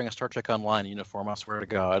totally wearing a Star Trek Online uniform, I swear to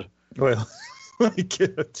God. Well, let me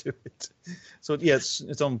get to it. So yeah,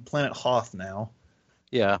 it's on planet Hoth now.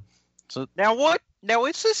 Yeah. Now what? Now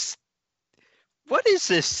is this? What is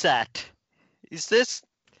this set? Is this?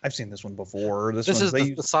 I've seen this one before. This This one's is they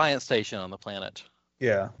the science station on the planet.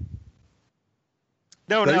 yeah.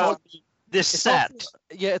 No, But no. This It's set. also-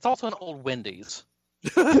 yeah, it's also an old Wendy's.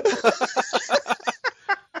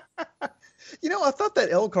 You know, I thought that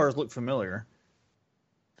L cars looked familiar.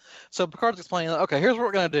 So Picard's explaining, okay, here's what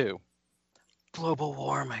we're going to do. Global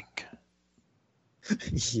warming.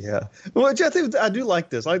 Yeah. Well, I think I do like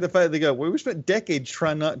this. I like the fact that they go, well, we spent decades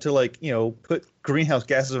trying not to put greenhouse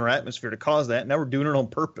gases in our atmosphere to cause that. And now we're doing it on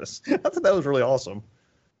purpose. I thought that was really awesome.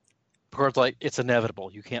 Picard's like, it's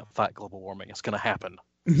inevitable. You can't fight global warming. It's going to happen.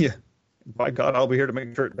 Yeah. By God, I'll be here to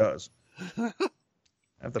make sure it does. I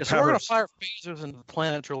have the So we're power going of- to fire phasers into the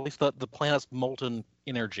planet to release the planet's molten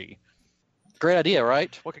energy. Great idea,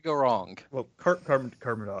 right? What could go wrong? Well, carbon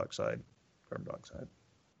dioxide. Carbon dioxide.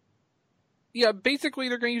 Yeah, basically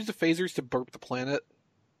they're going to use the phasers to burp the planet.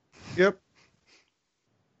 Yep.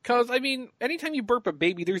 Because, I mean, anytime you burp a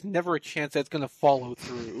baby, there's never a chance that's going to follow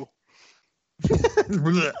through.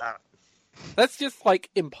 That's just, like,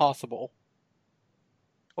 impossible.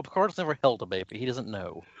 Well, Picard's never held a baby. He doesn't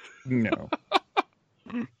know. No.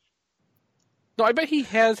 No, I bet he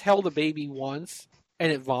has held a baby once,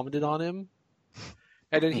 and it vomited on him.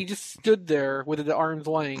 And then he just stood there with it at arm's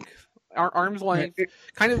length. Arm's length,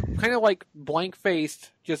 kind of like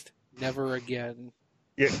blank-faced, just never again.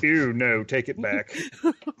 Yeah, ew, no, take it back.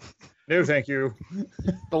 No, thank you.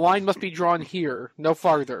 The line must be drawn here, no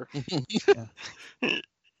farther.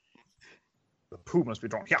 The poo must be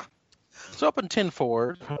drawn. Yeah. So up in 10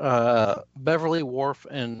 Forward, Beverly, Worf,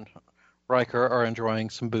 and Riker are enjoying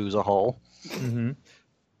some booze a hole. Mm-hmm.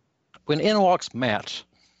 When in walks Matt.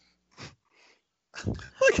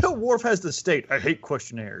 Like how Worf has the state, I hate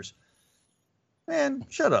questionnaires. Man,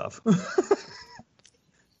 shut up.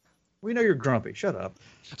 We know you're grumpy. Shut up.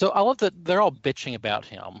 So I love that they're all bitching about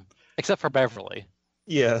him, except for Beverly,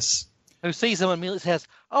 Yes. who sees him and immediately says,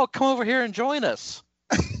 "Oh, come over here and join us."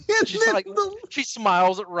 And She's then like, the- she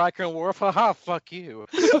smiles at Riker and Worf. Haha, fuck you.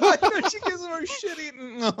 I know, she gives him her shit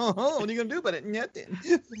eating. Oh, what are you going to do about it? Nothing.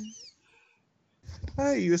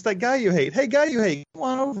 Hey, it's that guy you hate. Hey, guy you hate, come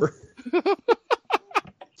on over.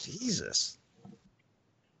 Jesus.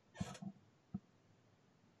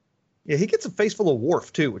 Yeah, he gets a face full of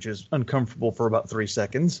Worf, too, which is uncomfortable for about 3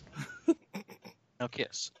 seconds. No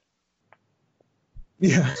kiss.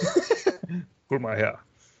 Yeah. Pull my hair.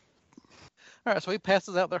 All right, so he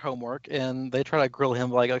passes out their homework, and they try to grill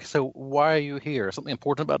him like, so why are you here? Something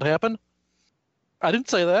important about to happen? I didn't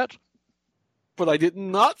say that. But I did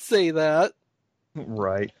not say that.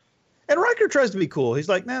 Right. And Riker tries to be cool. He's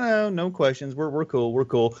like, no questions. We're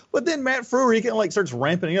cool. But then Matt Frewer, he kind of like starts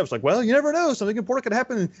ramping up. It's like, well, you never know. Something important could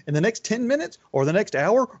happen in the next 10 minutes or the next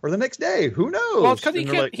hour or the next day. Who knows? Well, it's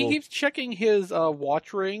because he keeps checking his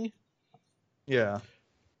watch ring. Yeah.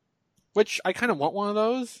 Which I kind of want one of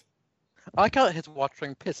those. I like how his watch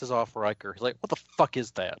ring pisses off Riker. He's like, what the fuck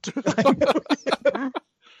is that?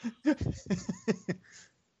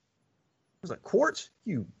 He's like, quartz?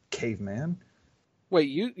 You caveman. Wait,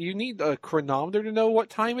 you need a chronometer to know what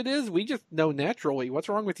time it is? We just know naturally. What's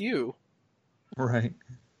wrong with you? Right.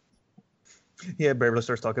 Yeah, Beverly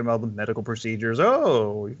starts talking about the medical procedures.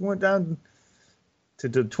 Oh, you went down to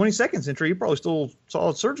the 22nd century. You probably still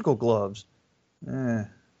saw surgical gloves. We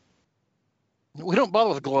don't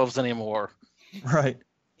bother with gloves anymore. Right.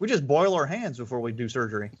 We just boil our hands before we do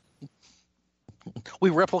surgery. We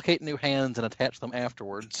replicate new hands and attach them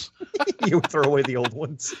afterwards. You throw away the old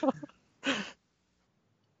ones.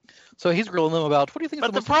 So he's grilling them about, what do you think?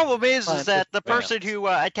 But the problem is that the advance? person who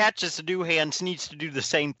attaches the new hands needs to do the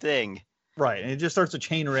same thing. Right, and it just starts a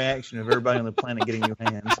chain reaction of everybody on the planet getting new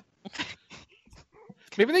hands.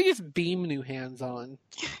 Maybe they just beam new hands on.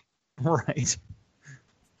 Right.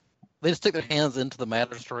 They just stick their hands into the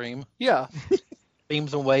matter stream, Yeah. beams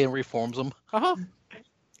them away, and reforms them. Uh-huh.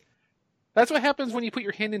 That's what happens when you put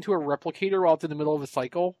your hand into a replicator while it's in the middle of a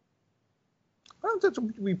cycle. Well, that's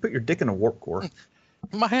when you put your dick in a warp core.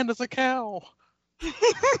 My hand is a cow.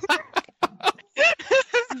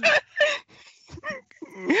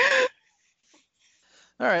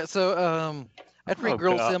 All right, so after he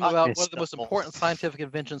grills him about what are the most important scientific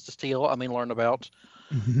inventions to steal, learn about,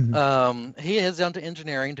 he heads down to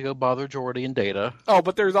engineering to go bother Geordi and Data. Oh,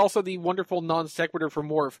 but there's also the wonderful non sequitur for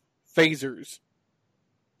Worf, phasers.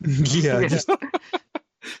 Yeah. Just,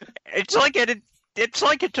 It's like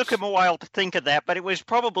it took him a while to think of that, but it was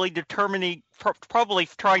probably probably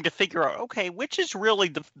trying to figure out, okay, which is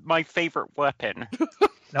really my favorite weapon.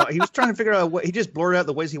 no, he was trying to figure out what he just blurted out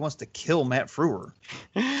the ways he wants to kill Matt Frewer.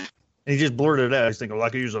 And he just blurted it out. He's thinking, well, I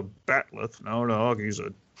could use a batleth. No, I could use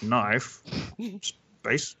a knife.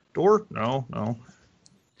 Space door? No.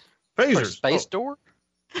 Phasers. Like space door?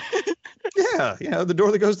 Yeah, the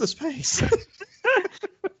door that goes to space.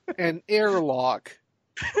 An airlock.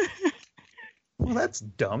 Well, that's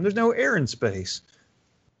dumb. There's no air in space.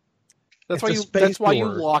 That's It's why you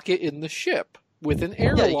door. lock it in the ship with an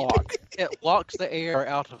airlock. It locks the air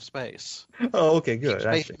out of space. Oh, okay, good. Keeps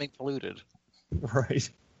space from being polluted. Right.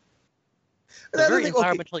 They're very Okay,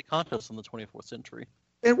 environmentally conscious in the 24th century.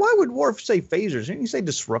 and why would Worf say phasers? Didn't you say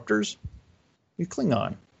disruptors? You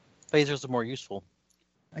Klingon, Phasers are more useful.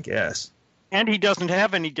 I guess. And he doesn't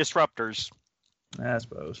have any disruptors. I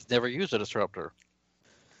suppose. Never used a disruptor.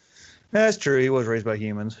 That's true. He was raised by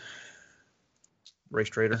humans. Race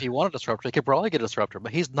trader. If he wanted a disruptor, he could probably get a disruptor,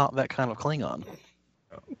 but he's not that kind of Klingon.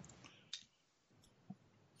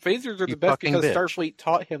 Phasers are You the best fucking because bitch. Starfleet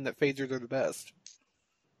taught him that phasers are the best.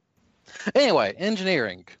 Anyway,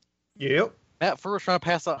 engineering. Yep. Matt Frewer's trying to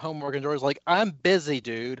pass out homework, and George's like, I'm busy,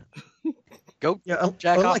 dude. Go Yeah.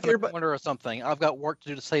 jack off Unlike in a everybody. corner or something. I've got work to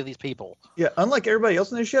do to save these people. Yeah. Unlike everybody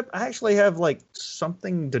else in this ship, I actually have like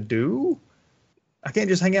something to do. I can't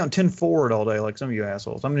just hang out in 10 forward all day like some of you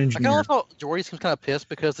assholes. I'm an I engineer. kind of thought Geordi seems kind of pissed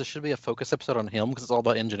because there should be a focus episode on him because it's all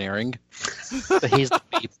about engineering. But he's the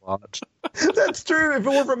B plot. That's true. If it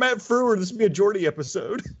weren't for Matt Frewer, this would be a Geordi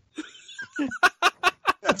episode.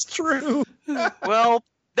 That's true.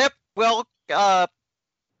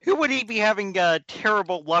 Who would he be having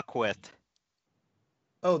terrible luck with?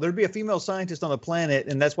 Oh, there'd be a female scientist on the planet,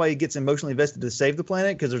 and that's why he gets emotionally invested to save the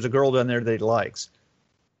planet, because there's a girl down there that he likes.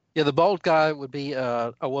 Yeah, the bald guy would be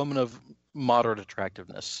a woman of moderate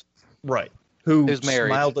attractiveness. Right. Who's Who's married.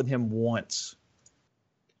 smiled at him once.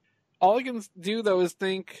 All I can do, though, is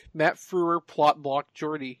think Matt Frewer plot blocked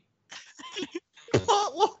Geordi.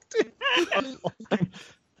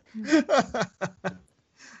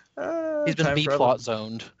 He's been B plot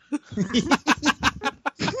zoned.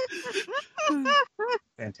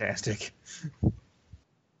 Fantastic.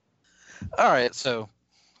 All right, so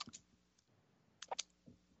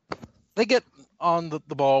they get on the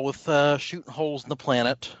ball with shooting holes in the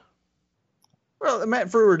planet. Well, Matt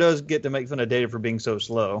Frewer does get to make fun of Data for being so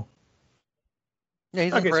slow. Yeah,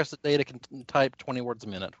 he's Okay. impressed that Data can type 20 words a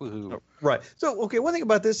minute. Woohoo. Right. So, okay, one thing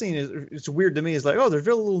about this scene is it's weird to me is like, oh, there's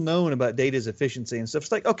very little known about Data's efficiency and stuff.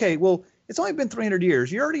 It's like, okay, well, it's only been 300 years.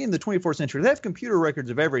 You're already in the 24th century. They have computer records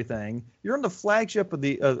of everything. You're on the flagship of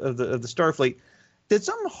the Starfleet. Did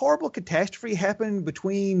some horrible catastrophe happen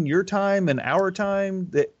between your time and our time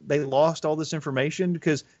that they lost all this information?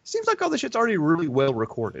 Because it seems like all this shit's already really well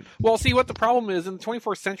recorded. Well, see, what the problem is, in the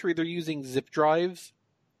 24th century, they're using zip drives.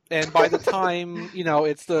 And by the time,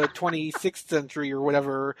 it's the 26th century or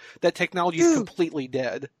whatever, that technology is completely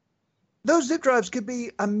dead. Those zip drives could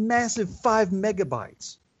be a massive 5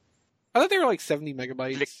 megabytes. I thought they were like 70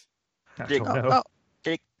 megabytes. I don't know.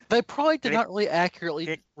 They probably did not really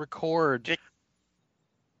accurately record.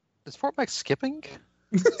 Is Fort Mac skipping?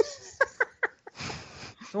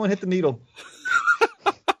 Someone hit the needle.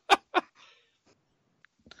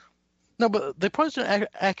 No, but they probably didn't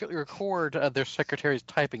accurately record their secretaries'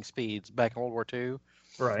 typing speeds back in World War II.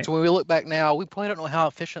 Right. So when we look back now, we probably don't know how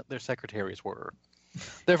efficient their secretaries were.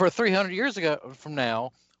 Therefore, 300 years ago from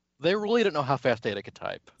now, they really didn't know how fast data could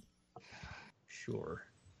type. Sure.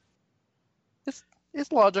 It's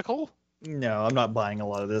logical. No, I'm not buying a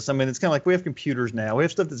lot of this. I mean, it's kind of like we have computers now. We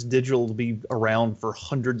have stuff that's digital to be around for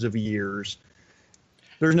hundreds of years.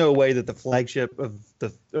 There's no way that the flagship of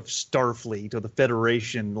Starfleet or the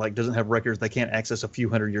Federation doesn't have records they can't access a few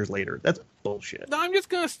hundred years later. That's bullshit. No, I'm just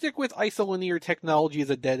going to stick with isolinear technology as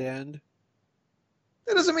a dead end.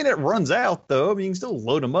 That doesn't mean it runs out, though. I mean, you can still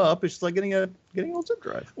load them up. It's just like getting an old zip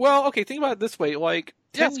drive. Well, okay, think about it this way.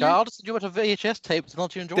 Yeah, Scott, I'll just do it to VHS tapes and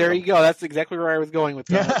let you enjoy There them. you go. That's exactly where I was going with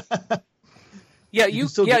that.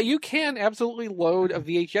 You can absolutely load a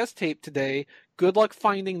VHS tape today. Good luck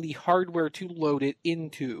finding the hardware to load it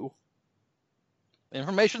into. The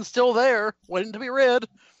information's still there, waiting to be read.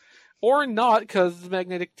 Or not, because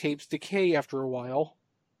magnetic tapes decay after a while.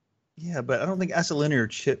 Yeah, but I don't think isolinear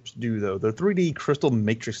chips do, though. They're 3D crystal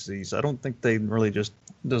matrices. I don't think they really just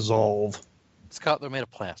dissolve. Scott, they're made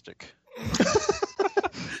of plastic.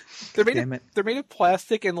 They're made of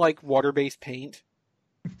plastic and water-based paint.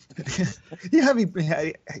 They are a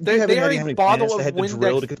bottle of Windex.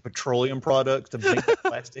 Drill to get the petroleum products to make the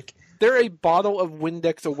plastic. They're a bottle of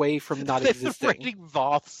Windex away from not existing. They're raiding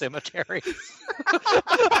Voth cemeteries.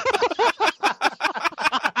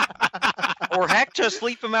 Or heck, just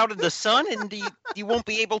leave them out in the sun and you won't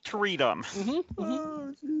be able to read them. Mm-hmm, mm-hmm.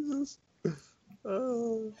 Oh, Jesus.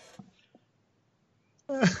 Oh.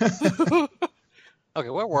 Okay,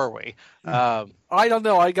 where were we? I don't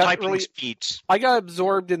know. I got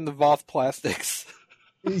absorbed in the Voth plastics.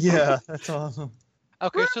 Yeah, that's awesome.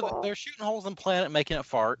 Okay, so they're shooting holes in the planet, making it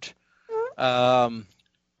fart. No,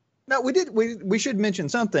 we should mention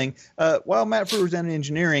something. While Matt Frewer's down in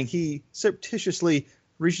engineering, he surreptitiously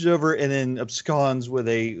reaches over and then absconds with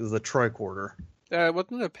the tricorder.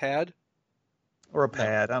 Wasn't it a pad? Or a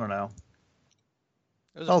pad, I don't know.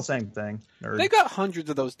 It's all the same thing. Nerd. They've got hundreds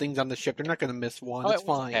of those things on the ship. They're not going to miss one. It's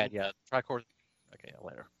fine. Yeah, tricorder. Okay,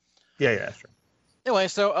 later. Yeah, sure. Anyway,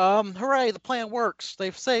 so hooray, the plan works.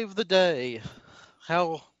 They've saved the day.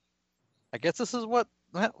 How? I guess this is what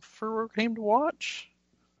Matt Frewer came to watch.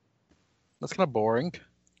 That's kind of boring.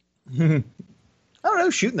 I don't know.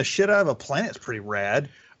 Shooting the shit out of a planet's pretty rad.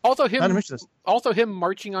 Also him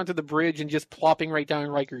marching onto the bridge and just plopping right down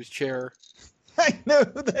in Riker's chair. I know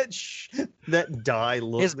that die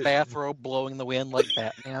look. His bathrobe blowing the wind like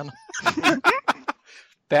Batman.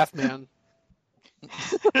 Bathman.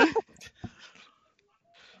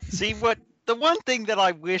 See, the one thing that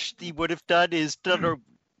I wished he would have done is done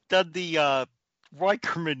the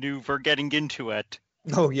Riker maneuver getting into it.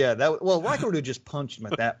 Oh yeah, Riker would have just punched him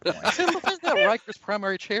at that point. See, the thing about Riker's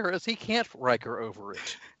primary chair is he can't Riker over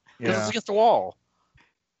it because Yeah. it's against the wall.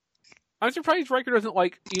 I'm surprised Riker doesn't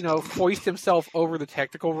foist himself over the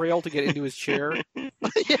technical rail to get into his chair.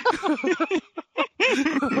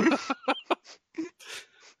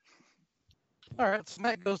 All right, so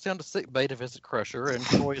Matt goes down to sick bay to visit Crusher, and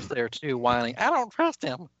Troy's there too, whining, "I don't trust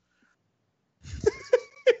him."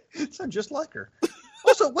 Sounds just like her.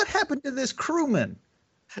 Also, what happened to this crewman?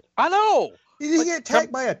 I know. Did he get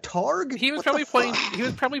attacked by a Targ? He was probably playing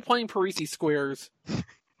Parisi squares.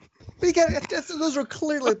 But those are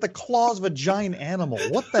clearly the claws of a giant animal.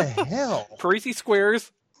 What the hell? Parisi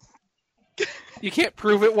squares. You can't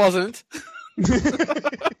prove it wasn't.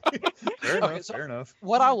 Fair enough.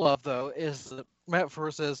 What I love though is that Matt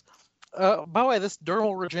Frewer says, "By the way, this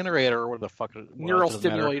dermal regenerator, or what the fuck, Neural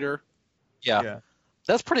stimulator. Yeah,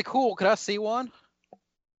 that's pretty cool. Could I see one?"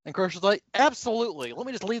 And Crusher's like, "Absolutely. Let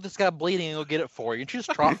me just leave this guy bleeding and go get it for you." And she just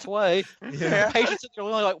trots away. Yeah. The patients are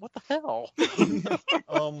really like, "What the hell?"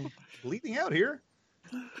 Bleeding out here.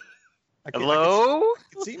 Hello? I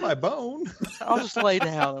can see my bone. I'll just lay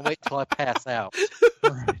down and wait till I pass out.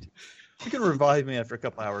 Right. You can revive me after a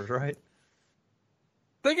couple hours, right?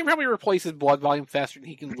 They can probably replace his blood volume faster than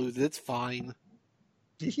he can lose it. It's fine.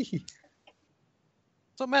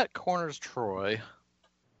 So Matt corners Troy.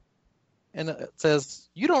 And it says,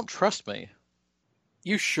 "You don't trust me."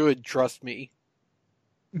 You should trust me.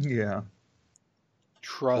 Yeah.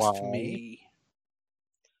 Trust Why? me.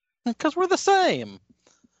 Because we're the same.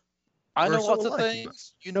 I know We're so lots of alike.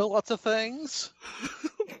 things. You know lots of things.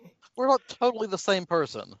 We're not totally the same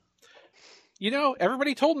person. You know,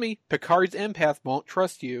 everybody told me Picard's empath won't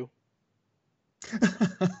trust you.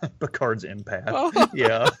 Picard's empath. Oh.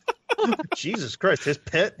 Yeah. Jesus Christ, his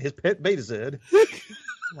pet Betazed. Oh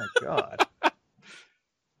my God.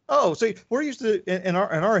 Oh, so we're used to in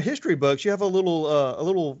our history books. You have a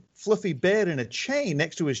little fluffy bed and a chain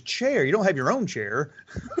next to his chair. You don't have your own chair.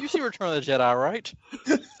 You see Return of the Jedi, right?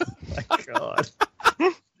 My God.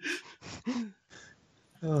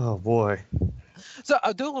 Oh boy. So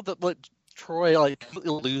I do love that. Like, Troy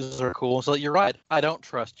completely loses her cool. So you're right. I don't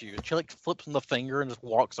trust you. And she flips him the finger and just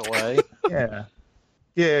walks away. Yeah.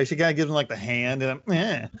 Yeah. She kind of gives him the hand,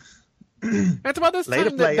 and It's about this Later,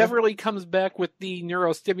 time that player. Beverly comes back with the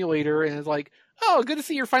neurostimulator and is like, "Oh, good to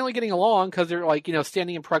see you're finally getting along," because they're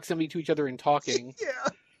standing in proximity to each other and talking.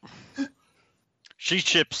 Yeah. She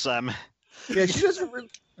ships them. Yeah. She doesn't.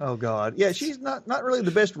 Oh God. Yeah. She's not really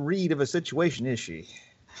the best read of a situation, is she?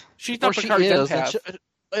 She's Or not she Picard's is. And empath.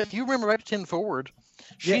 if you remember back to 10 Forward,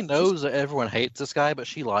 she Yeah, knows that everyone hates this guy, but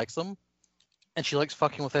she likes him, and she likes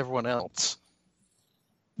fucking with everyone else.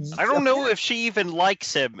 I don't know if she even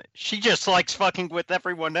likes him. She just likes fucking with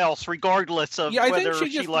everyone else, regardless of Yeah, I think whether she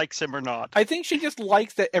she just- likes him or not. I think she just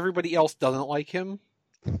likes that everybody else doesn't like him.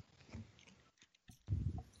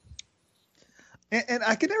 And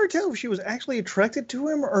I could never tell if she was actually attracted to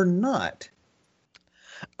him or not.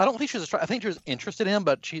 I don't think I think she was interested in him,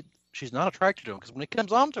 but she's not attracted to him because when he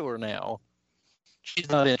comes on to her now, she's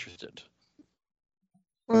not interested.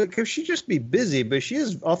 Well, because she'd just be busy, but she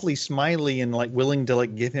is awfully smiley and willing to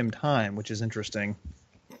give him time, which is interesting.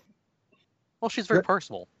 Well, she's very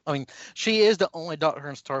personal. I mean, she is the only Doctor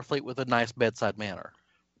in Starfleet with a nice bedside manner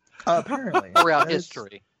Apparently, throughout That is-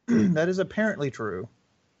 history. that is apparently true.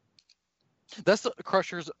 That's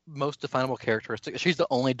Crusher's most definable characteristic. She's the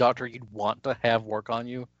only Doctor you'd want to have work on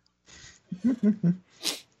you.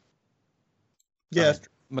 Yes.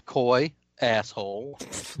 McCoy, asshole.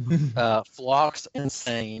 Phlox,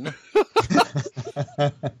 insane.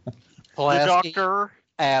 The Pulaski, Doctor,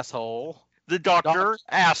 asshole. the Doctor,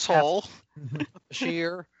 asshole.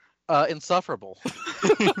 Sheer, insufferable.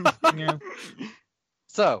 Yeah.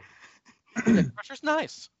 So, Crusher's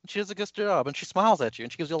nice. She does a good job, and she smiles at you,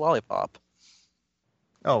 and she gives you a lollipop.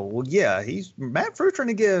 Oh well, yeah. Matt Fruit's trying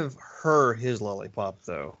to give her his lollipop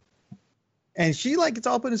though, and she gets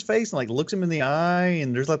all up in his face and looks him in the eye,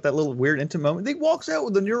 and there's that little weird intimate moment. He walks out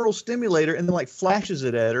with the neural stimulator and then flashes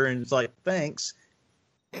it at her, and it's thanks.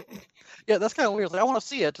 Yeah, that's kind of weird. I want to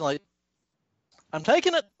see it. I'm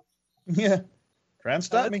taking it. Yeah. Try and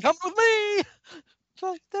stop me. Come with me.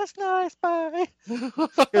 It's that's nice. Bye.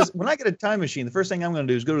 Because when I get a time machine, the first thing I'm going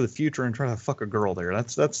to do is go to the future and try to fuck a girl there.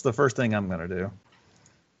 That's the first thing I'm going to do.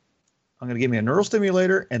 I'm going to give me a neural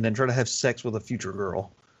stimulator and then try to have sex with a future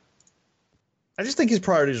girl. I just think his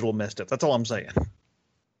priorities are a little messed up. That's all I'm saying.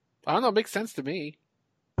 I don't know. It makes sense to me.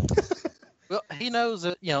 Well, he knows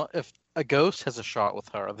that if a ghost has a shot with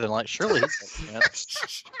her, then surely he's got a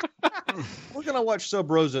chance. We're going to watch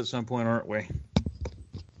Sub Rosa at some point, aren't we?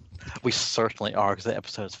 We certainly are, because the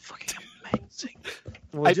episode is fucking amazing.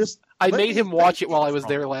 Well, I made him watch it while I was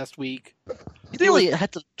there last week. You really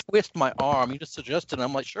had to twist my arm. You just suggested, and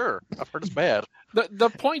I'm like, sure. I've heard it's bad. The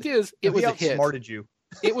point is, it was a hit. Outsmarted you.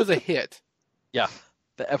 It was a hit. Yeah,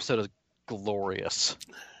 the episode is glorious.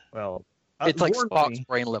 Well, It's like warn Spock's me.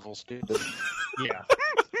 brain levels, dude. Yeah.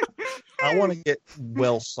 I want to get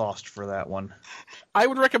well sauced for that one. I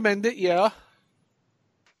would recommend it, yeah.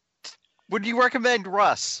 Would you recommend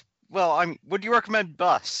Russ? Well, would you recommend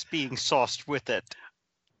Bus being sauced with it?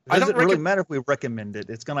 I Does don't it really recom- matter if we recommend it?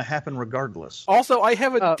 It's going to happen regardless. Also, I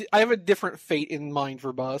have a different fate in mind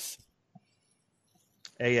for Bus.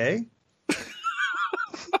 AA?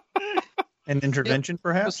 An intervention,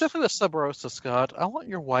 perhaps? Specifically with Sub Rosa, Scott, I want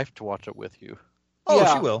your wife to watch it with you. Oh,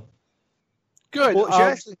 Yeah. she will. Good. Well, she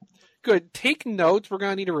actually... Good. Take notes. We're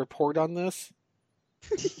going to need a report on this.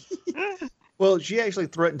 Well, she actually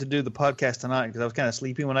threatened to do the podcast tonight because I was kind of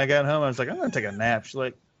sleepy when I got home. I was like, I'm going to take a nap. She's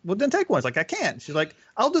like, well, then take one. It's like, I can't. She's like,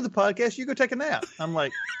 I'll do the podcast. You go take a nap. I'm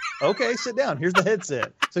like, okay, sit down. Here's the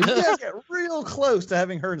headset. So you guys got real close to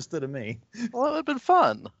having her instead of me. Well, it would have been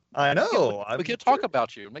fun. I know. We could talk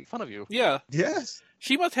about you, make fun of you. Yeah. Yes.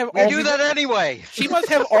 She must have We all do that anyway. She must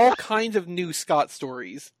have all kinds of new Scott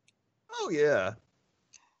stories. Oh, yeah.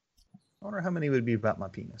 I wonder how many would be about my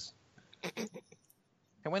penis.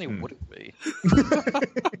 How many would it be?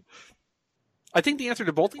 I think the answer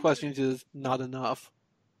to both questions is not enough.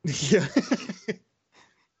 Yeah.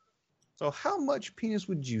 So how much penis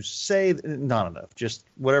would you say? Not enough. Just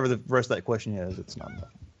whatever the rest of that question is, it's not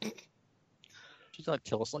enough. She's not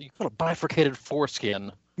kill us. You've got a bifurcated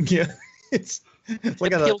foreskin. Yeah, it's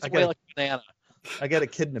like It peels away like a banana. I got a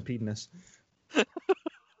kidnapedness. Like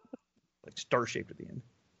star-shaped at the end.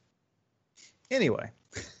 Anyway.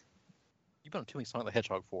 You've been on too many Sonic the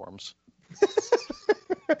Hedgehog forums.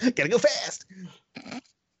 Gotta go fast!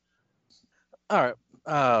 Alright.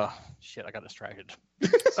 Shit, I got distracted.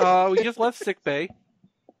 We just left sickbay.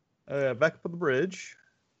 Back up on the bridge.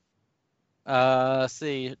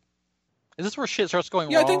 See. Is this where shit starts going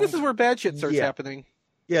wrong? Yeah, I think this is where bad shit starts happening.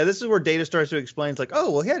 Yeah, this is where Data starts to explain. It's like, oh,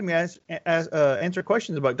 well, he had me answer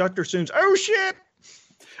questions about Dr. Soon's. Oh, shit!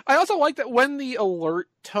 I also like that when the alert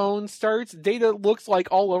tone starts, Data looks like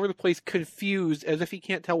all over the place, confused, as if he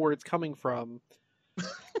can't tell where it's coming from.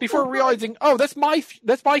 Before realizing, oh, that's my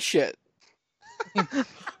shit.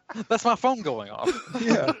 That's my phone going off.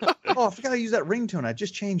 Yeah. Oh, I forgot to use that ringtone. I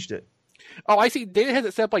just changed it. Oh, I see. Data has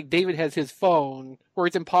it set up like David has his phone, where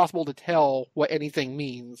it's impossible to tell what anything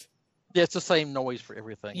means. Yeah, it's the same noise for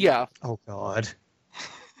everything. Yeah. Oh, God.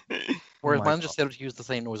 Whereas mine just set up to use the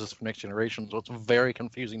same noises for Next Generation, so it's very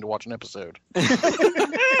confusing to watch an episode.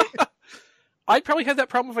 I'd probably have that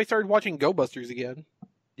problem if I started watching Go Busters again.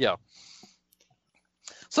 Yeah.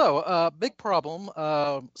 So, big problem.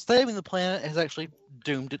 Saving the planet has actually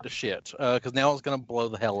doomed it to shit, because now it's going to blow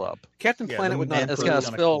the hell up. Captain Planet would not... It's going to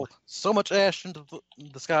spill so much ash into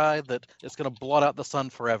the sky that it's going to blot out the sun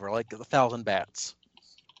forever, like 1,000 bats.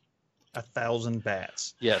 1,000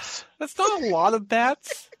 bats. Yes. That's not a lot of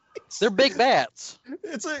bats. They're big bats.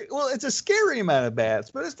 It's a scary amount of bats,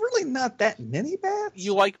 but it's really not that many bats.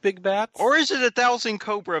 You like big bats? Or is it 1,000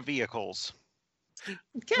 Cobra vehicles?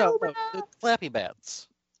 No, flappy bats.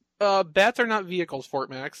 Bats are not vehicles, Fort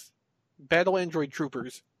Max. Battle android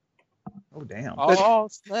troopers. Oh, damn. Oh,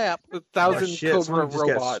 snap. 1,000 Cobra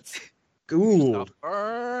robots. Ooh.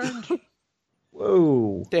 Burned.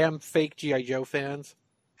 Whoa. Damn fake G.I. Joe fans.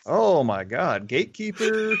 Oh, my God.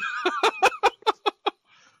 Gatekeeper.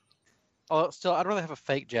 Still, I'd rather have a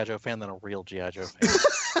fake G.I. Joe fan than a real G.I. Joe fan.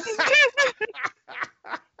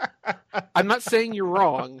 I'm not saying you're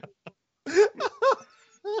wrong.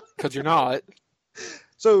 Because you're not.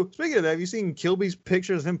 So, speaking of that, have you seen Kilby's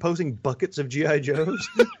pictures of him posting buckets of G.I. Joes?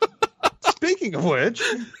 Speaking of which,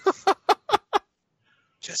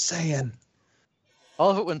 just saying. I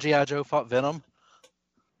love it when G.I. Joe fought Venom.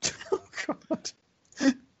 Oh, God.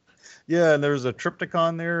 Yeah, and there was a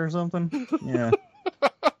Triptychon there or something. Yeah.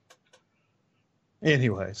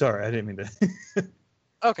 Anyway, sorry, I didn't mean to.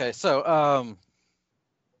 Okay, so,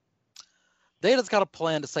 Data's got a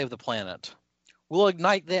plan to save the planet. We'll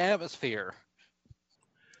ignite the atmosphere.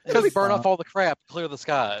 And burn off all the crap, clear the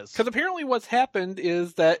skies. Because apparently what's happened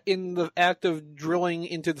is that in the act of drilling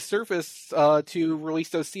into the surface to release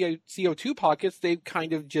those CO2 pockets, they've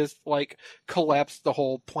kind of just, like, collapsed the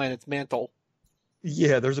whole planet's mantle.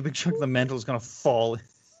 Yeah, there's a big chunk of the mantle is going to fall.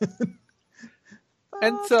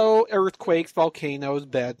 And so, earthquakes, volcanoes,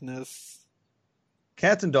 badness.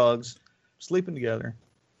 Cats and dogs sleeping together.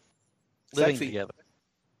 Living Sexy. together.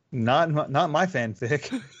 Not my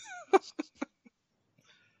fanfic.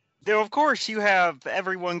 Though, of course, you have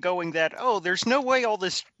everyone going that, oh, there's no way all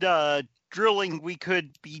this drilling we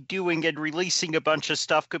could be doing and releasing a bunch of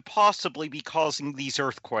stuff could possibly be causing these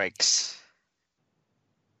earthquakes.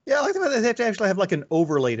 Yeah, I like the fact that they have to actually have like an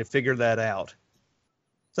overlay to figure that out.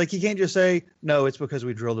 It's like you can't just say, no, it's because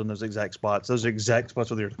we drilled in those exact spots. Those are exact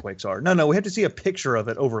spots where the earthquakes are. No, we have to see a picture of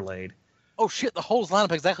it overlaid. Oh shit, the holes line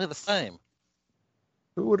up exactly the same.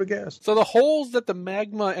 Who would have guessed? So the holes that the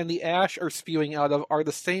magma and the ash are spewing out of are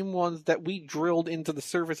the same ones that we drilled into the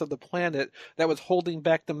surface of the planet that was holding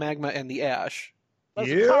back the magma and the ash. That's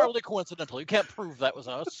entirely coincidental. You can't prove that was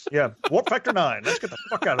us. Yeah, warp factor 9. Let's get the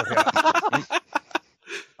fuck out of here.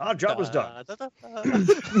 Our job was done.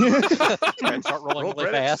 And start rolling Roll really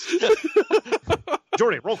credits. fast.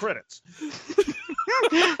 Jordy, roll credits.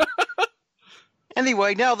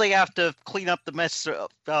 Anyway, now they have to clean up the mess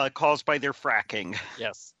caused by their fracking.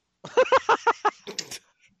 Yes.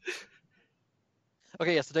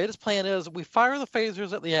 Okay, yes, the Data's plan is we fire the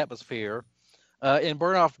phasers at the atmosphere and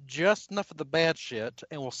burn off just enough of the bad shit,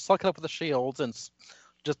 and we'll suck it up with the shields and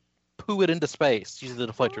just poo it into space using the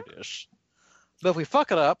deflector dish. But if we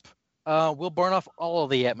fuck it up, we'll burn off all of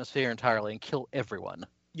the atmosphere entirely and kill everyone.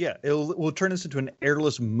 Yeah, we'll turn this into an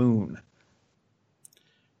airless moon.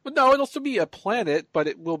 But no, it'll still be a planet, but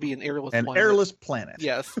it will be an airless planet. An airless planet.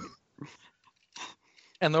 Yes.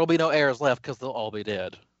 And there'll be no heirs left because they'll all be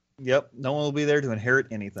dead. Yep, no one will be there to inherit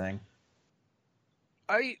anything.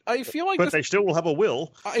 I feel like But they still will have a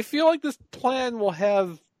will. I feel like this plan will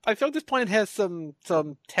have... I feel like this plan has some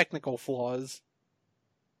technical flaws.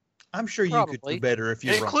 I'm sure you could Probably. do better if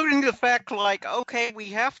you run. Including the fact, like, okay, we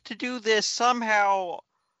have to do this somehow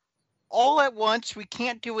all at once. We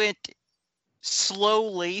can't do it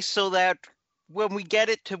slowly so that when we get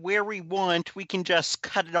it to where we want, we can just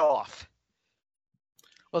cut it off.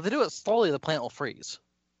 Well, if they do it slowly, the planet will freeze.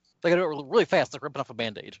 They gotta do it really fast, like ripping off a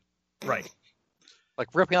Band-Aid. Right. Like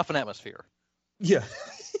ripping off an atmosphere. Yeah.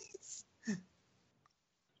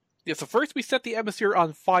 Yeah, so first we set the atmosphere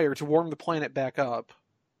on fire to warm the planet back up.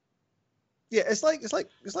 Yeah, it's like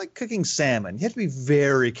cooking salmon. You have to be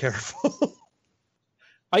very careful.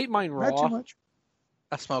 I eat mine Not too raw. much.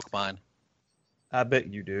 I smoke mine. I bet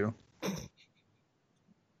you do.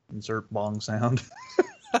 Insert bong sound.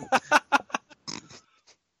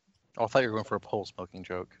 Oh, I thought you were going for a pole smoking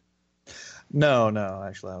joke. No,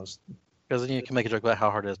 actually I was Because then you can make a joke about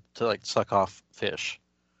how hard it is to like suck off fish.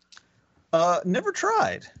 never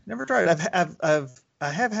tried. I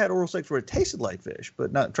have had oral sex where it tasted like fish,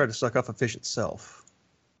 but not tried to suck off a fish itself.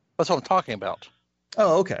 That's what I'm talking about.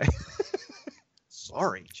 Oh, okay.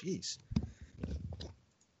 Sorry, jeez. I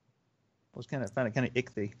was found it kind of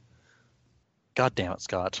ichthy. God damn it,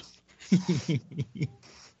 Scott.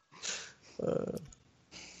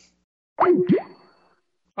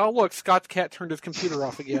 Oh, look, Scott's cat turned his computer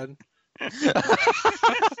off again.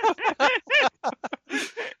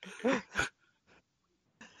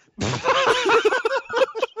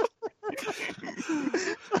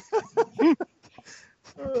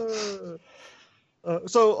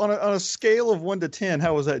 So on a scale of 1 to 10,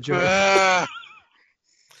 how was that joke?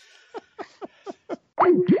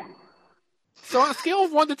 So on a scale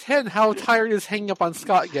of 1 to 10, how tired is hanging up on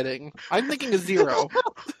Scott getting? I'm thinking a 0.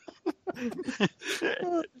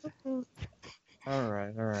 All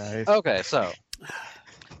right. Okay, so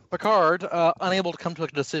Picard, unable to come to a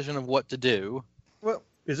decision of what to do. Well,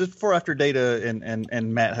 is this before or after Data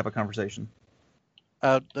and Matt have a conversation?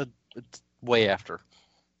 It's way after.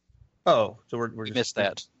 Oh, so we're You just missed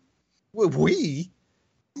that. We?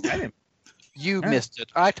 I didn't. You All right. missed it.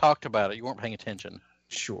 I talked about it. You weren't paying attention.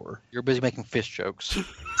 Sure. You're busy making fish jokes.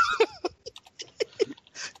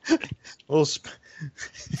 I'll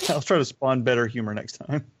try to spawn better humor next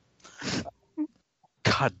time.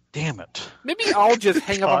 God damn it. Maybe I'll just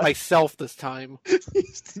hang up on Todd. myself this time. Did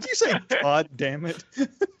you say God damn it?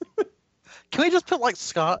 Can we just put like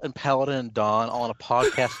Scott and Paladin and Don on a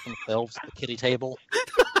podcast themselves at the kitty table?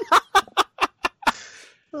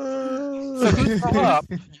 So who's brought up?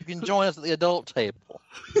 You can join us at the adult table.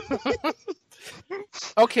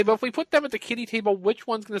 Okay, but if we put them at the kitty table, which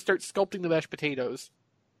one's going to start sculpting the mashed potatoes?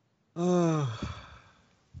 Well,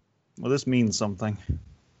 this means something.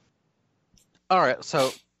 All right,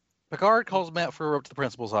 so Picard calls Matt Frewer up to the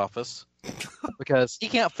principal's office because he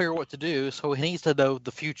can't figure out what to do, so he needs to know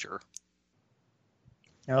the future.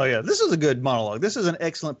 Oh yeah, this is a good monologue. This is an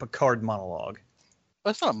excellent Picard monologue.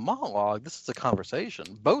 But it's not a monologue. This is a conversation.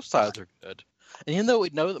 Both sides are good. And even though we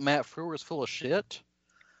know that Matt Frewer is full of shit,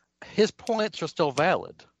 his points are still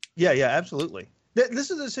valid. Yeah, absolutely. This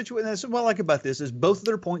is a situation. That's what I like about this is both of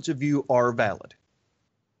their points of view are valid.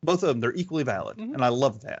 Both of them, they're equally valid, and I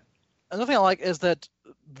love that. Another thing I like is that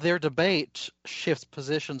their debate shifts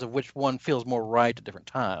positions of which one feels more right at different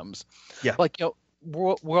times. Yeah. Like, you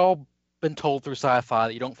know, we're all been told through sci-fi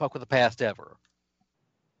that you don't fuck with the past ever.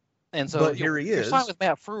 And so But here he you're is. fine with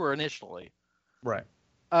Matt Frewer initially. Right.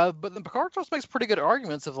 But then Picard also makes pretty good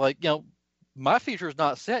arguments of like, you know, my future is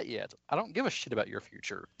not set yet. I don't give a shit about your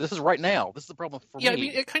future. This is right now. This is the problem for Yeah, me. I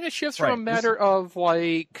mean, it kind of shifts Right, from a matter of,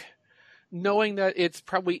 like, knowing that it's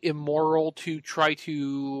probably immoral to try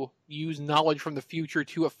to use knowledge from the future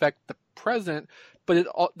to affect the present, but it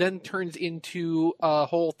then turns into a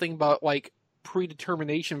whole thing about, like,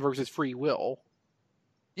 predetermination versus free will.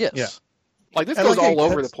 Yes. Yeah. Like, this I goes like how he all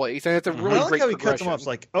over cuts- the place, and it's a I really like great how he cuts them off. progression. It's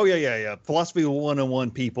like, oh yeah. Philosophy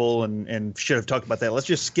 101 people and should have talked about that. Let's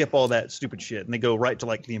just skip all that stupid shit, and they go right to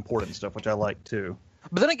like the important stuff, which I like too.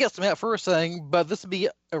 But then it gets to Matt Frewer saying, but this would be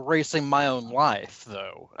erasing my own life,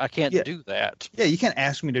 though. I can't Yeah. do that. Yeah, you can't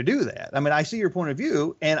ask me to do that. I mean, I see your point of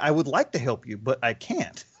view, and I would like to help you, but I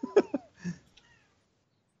can't.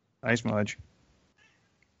 Nice, Mudge.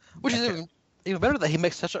 Which is even better that he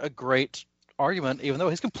makes such a great argument, even though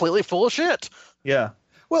he's completely full of shit. Yeah.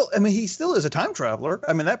 Well, I mean, he still is a time traveler.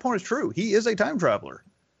 I mean, that point is true. He is a time traveler.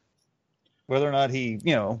 Whether or not he,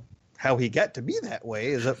 how he got to be that way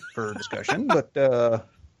is up for discussion. But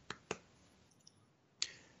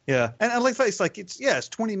yeah, and I like that it's like it's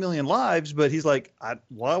 20 million lives, but he's like,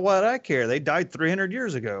 why would I care? They died 300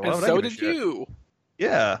 years ago. Why And would I so give a did shit? you.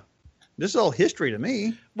 Yeah, this is all history to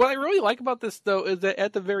me. What I really like about this, though, is that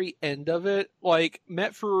at the very end of it, like,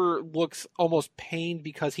 Matt Frewer looks almost pained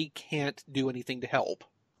because he can't do anything to help.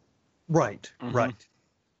 Right, Mhm. right.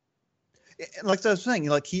 And like I was saying,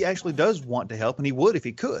 like he actually does want to help, and he would if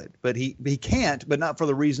he could, but he can't. But not for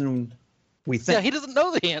the reason we think. Yeah, he doesn't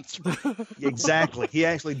know the answer. Exactly. He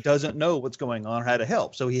actually doesn't know what's going on or how to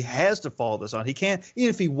help, so he has to follow this on. He can't, even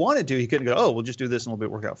if he wanted to, he couldn't go, oh, we'll just do this and it'll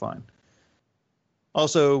work out fine.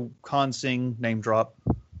 Also, Khan Singh name drop.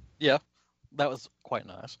 Yeah, that was quite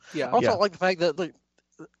nice. Yeah. Also, Yeah. I like the fact that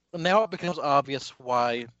now it becomes obvious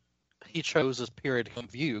why he chose this period of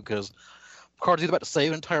view, because Picard's either about to save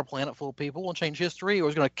an entire planet full of people and change history, or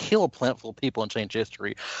he's going to kill a planet full of people and change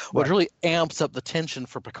history, which Right. really amps up the tension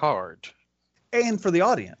for Picard. And for the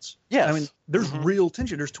audience. Yes. I mean, there's Mhm. real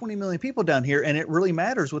tension. There's 20 million people down here, and it really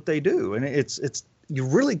matters what they do. And it's you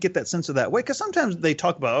really get that sense of that way, because sometimes they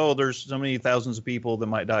talk about, oh, there's so many thousands of people that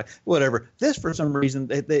might die, whatever. This, for some reason,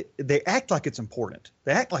 they act like it's important.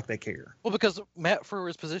 They act like they care. Well, because Matt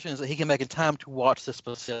Frewer's position is that he can make a time to watch this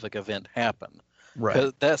specific event happen. Right.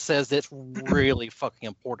 Because that says it's really fucking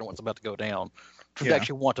important what's about to go down to Yeah.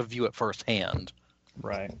 actually want to view it firsthand.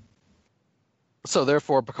 Right. So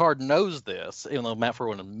therefore, Picard knows this, even though Matt Frewer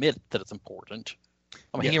won't admit that it's important.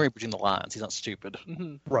 I mean, he Yeah. can read between the lines. He's not stupid.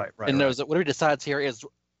 Hmm. Right. Right. And right. knows that whatever he decides here is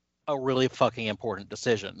a really fucking important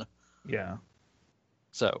decision. Yeah.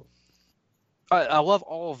 So I love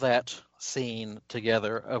all of that scene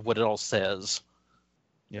together of what it all says.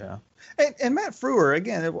 Yeah. And Matt Frewer,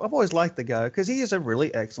 again, I've always liked the guy because he is a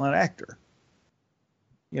really excellent actor.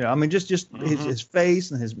 You know, I mean, just Mhm. his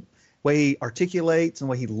face and his way he articulates and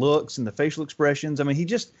the way he looks and the facial expressions. I mean,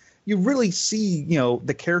 you really see, you know,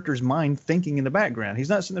 the character's mind thinking in the background. He's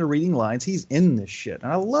not sitting there reading lines. He's in this shit.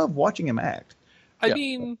 And I love watching him act. I Yeah.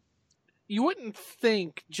 mean, you wouldn't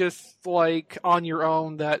think just like on your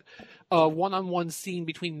own that a one-on-one scene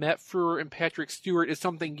between Matt Frewer and Patrick Stewart is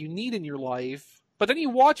something you need in your life. But then you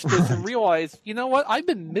watch this and realize, you know what? I've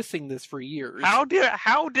been missing this for years. How did Yes.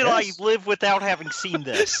 I live without having seen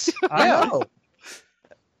this? I Yeah. know. And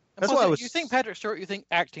That's plus, why I was. you think Patrick Stewart, you think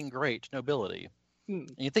acting great, nobility. Hmm.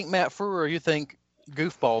 And you think Matt Frewer, you think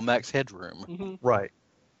goofball Max Headroom. Mhm. Right.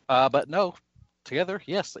 But no, together,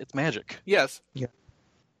 yes, it's magic. Yes.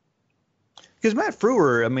 Because Matt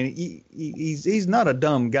Frewer, I mean, he's not a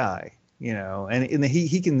dumb guy, you know, and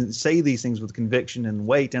he can say these things with conviction and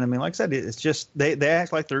weight. And I mean, like I said, it's just they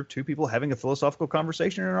act like they're two people having a philosophical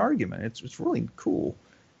conversation and an argument. It's really cool.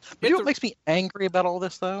 You know what makes me angry about all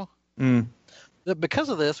this, though? Mm. That because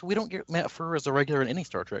of this, we don't get Matt Frewer as a regular in any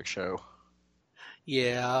Star Trek show.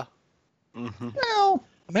 Yeah. Mhm. Well,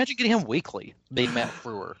 Imagine getting him weekly, being Matt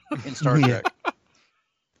Frewer in Star Yeah. Trek.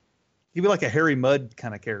 he'd be like a Harry Mudd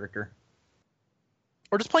kind of character.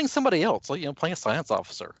 Or just playing somebody else, like, playing a science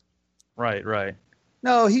officer. Right, right.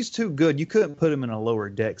 No, he's too good. You couldn't put him in a lower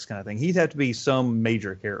decks kind of thing. He'd have to be some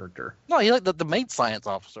major character. No, he's like the main science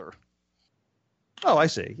officer. Oh, I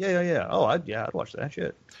see. Yeah. Oh, I'd watch that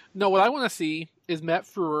shit. No, what I want to see is Matt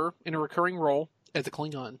Frewer in a recurring role as a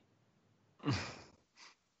Klingon.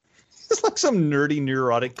 It's like some nerdy,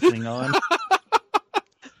 neurotic Klingon.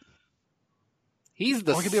 He's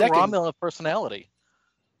the Or he could be a second. Romulan of personality.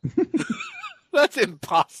 That's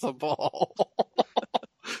impossible.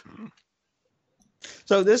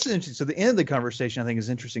 So this is interesting. So the end of the conversation, I think, is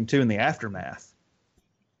interesting too in the aftermath.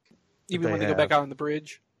 Even when they They go back have. out on the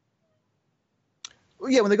bridge.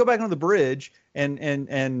 Well, yeah, when they go back on the bridge, and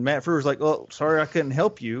Matt Frewer's like, "Well, sorry, I couldn't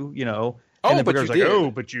help you," you know. Oh, And then but you Picard's like, did.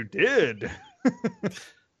 "Oh, but you did."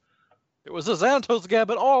 It was a Xanatos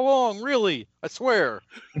Gambit all along, really. I swear.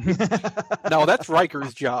 No, that's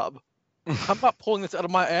Riker's job. I'm not pulling this out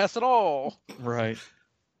of my ass at all. Right.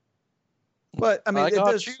 But I mean, I it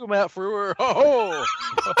got does. you, Matt Frewer. Oh,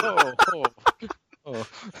 oh, oh, oh.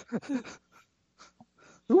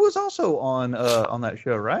 Who was also on that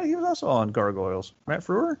show, right? He was also on Gargoyles. Matt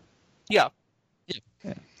Frewer. Yeah.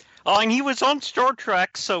 Oh, and he was on Star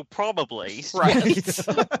Trek, so probably. Right.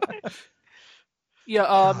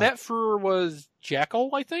 Yeah, Matt Frewer was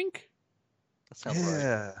Jackal, I think. That sounds right.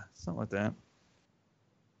 Yeah, something like that.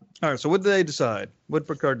 All right. So what did they decide? What did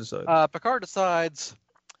Picard decide? Picard decides,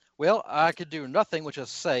 well, I could do nothing, which is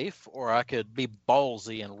safe, or I could be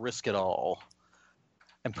ballsy and risk it all.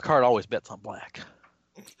 And Picard always bets on black.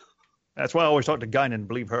 That's why I always talk to Guinan and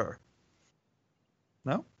believe her.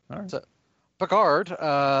 No. All right. Picard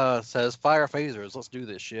says, fire phasers, let's do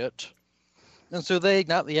this shit. And so they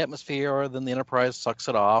ignite the atmosphere, then the Enterprise sucks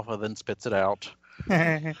it off, and then spits it out.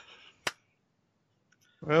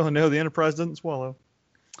 Well, no, the Enterprise doesn't swallow.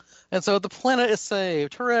 And so the planet is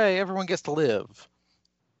saved. Hooray, everyone gets to live.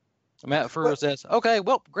 Matt Frewer says, okay,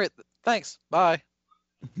 well, great, thanks, bye.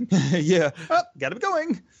 Yeah. Oh, gotta be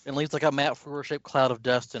going. And leaves like a Matt Frewer-shaped cloud of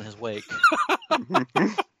dust in his wake.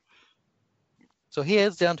 So he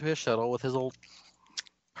heads down to his shuttle with his little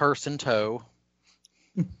purse in tow,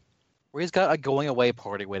 where he's got a going away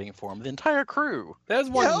party waiting for him. The entire crew. That is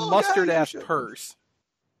one Yeah, oh, mustard God, ass you should. purse.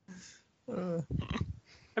 Uh,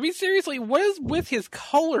 I mean, seriously, what is with his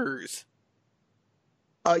colors?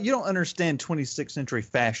 you don't understand 26th century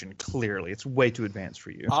fashion, clearly. It's way too advanced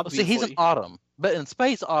for you. Well, Obviously, see, he's an autumn, but in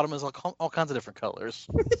space, autumn is all kinds of different colors.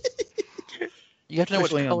 You have to know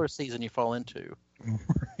Especially which on- color season you fall into.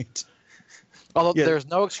 Right. Although Yeah. there's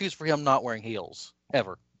no excuse for him not wearing heels,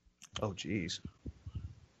 ever. Oh, jeez.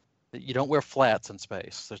 You don't wear flats in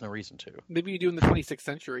space. There's no reason to. Maybe you do in the 26th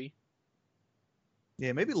century.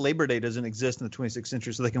 Yeah, maybe Labor Day doesn't exist in the 26th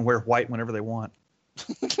century so they can wear white whenever they want.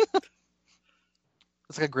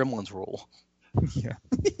 It's like a Gremlins rule. Yeah.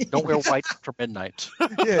 Don't wear white after midnight.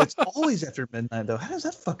 Yeah, it's always after midnight, though. How does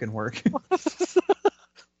that fucking work?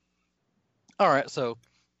 All right, so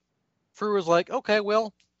Frew was like, okay,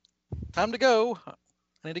 well, time to go. I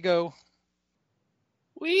need to go.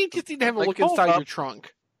 We just need to have a Like, look hold inside up. your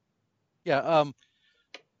trunk Yeah,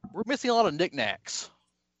 we're missing a lot of knickknacks.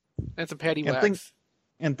 and some patty And wax.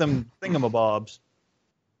 And them thingamabobs.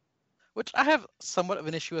 Which I have somewhat of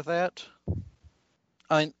an issue with that.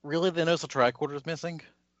 I mean, really, they notice the tricorder is missing?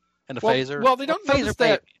 And the phaser? Well, they don't Phaser notice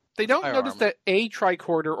that. maybe. They don't Firearm. notice that a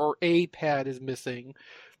tricorder or a pad is missing,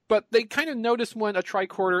 but they kind of notice when a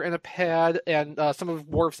tricorder and a pad and some of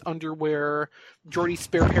Worf's underwear, Geordi's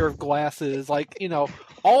spare pair of glasses, like,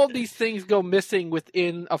 all of these things go missing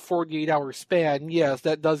within a 48-hour span. Yes,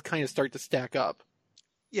 that does kind of start to stack up.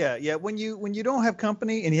 Yeah. When you don't have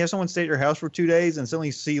company and you have someone stay at your house for 2 days and suddenly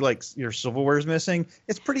you see like your silverware is missing,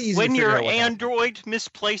 it's pretty easy When to figure your out what happened. android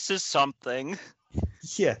misplaces something.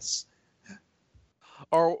 Yes.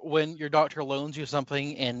 Or when your doctor loans you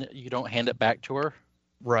something and you don't hand it back to her.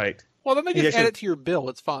 Right. Well, then they Yeah, just add sure. it to your bill.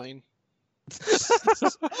 It's fine. Oh,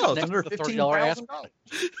 it's Next under to the $30 ass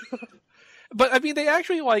 $15,000. But I mean, they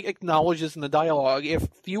actually acknowledge this in the dialogue. If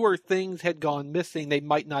fewer things had gone missing, they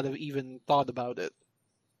might not have even thought about it.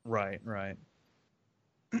 Right.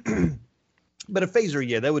 But a phaser,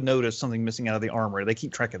 yeah, they would notice something missing out of the armor. They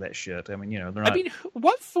keep track of that shit. I mean, they're not. I mean,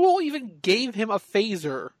 what fool even gave him a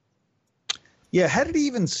phaser? Yeah, how did he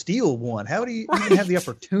even steal one? How did he even have the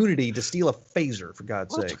opportunity to steal a phaser, for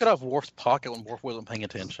God's Well, sake? took it off Worf's pocket when Worf wasn't paying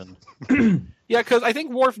attention. Yeah, because I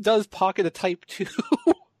think Worf does pocket a Type 2.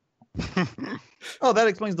 Oh, that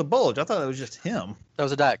explains the bulge. I thought it was just him. There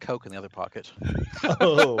was a Diet Coke in the other pocket.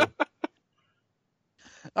 Oh.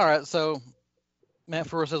 All right, so Matt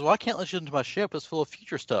Frewer says, well, I can't let you into my ship. It's full of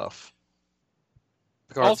future stuff.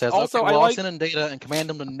 Picard Also- says, also, okay, I well, like- I'll send in Data and command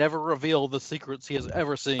him to never reveal the secrets he has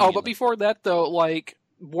ever seen. Oh, but before that, though,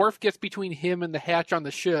 Worf gets between him and the hatch on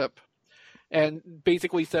the ship and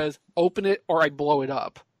basically says, open it or I blow it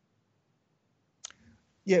up.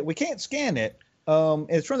 Yeah, we can't scan it.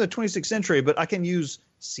 It's from the 26th century, but I can use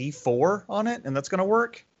C4 on it, and that's going to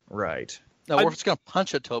work? Right. No, I'm- Worf's going to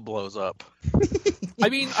punch it till it blows up. I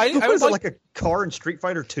mean, I What would is it, like a car in Street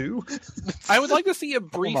Fighter 2? I would like to see a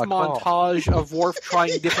brief my God. montage of Worf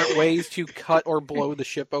trying different ways to cut or blow the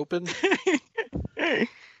ship open.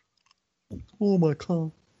 Oh, my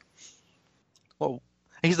God. Well,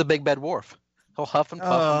 he's the big bad Worf. He'll huff and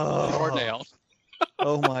puff and throw her down.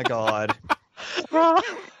 Oh, my God.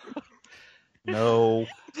 No.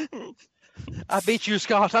 I beat you,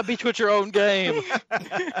 Scott. I beat you at your own game.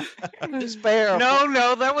 Despair.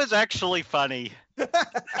 No, that was actually funny.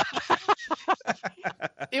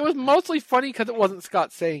 It was mostly funny because it wasn't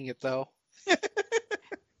Scott saying it, though. I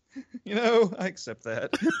accept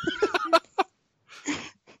that.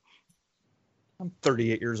 I'm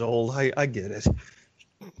 38 years old. I get it.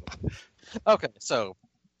 Okay, so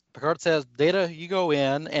Picard says, Data, you go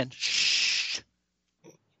in and shh.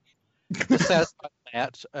 To satisfy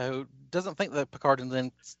Matt, who doesn't think that Picard can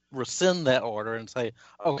then rescind that order and say,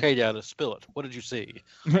 okay, Data, spill it. What did you see?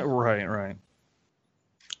 Right.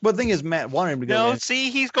 But the thing is, Matt wanted him to go No, in. see,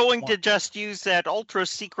 he's going to just use that ultra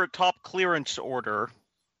secret top clearance order.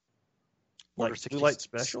 Order Like 60. Blue Light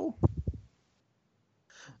Special?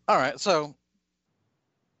 All right, so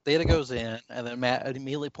Data goes in, and then Matt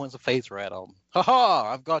immediately points a phaser at him.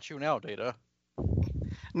 Ha! I've got you now, Data.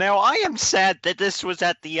 Now, I am sad that this was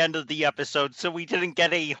at the end of the episode, so we didn't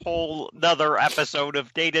get a whole another episode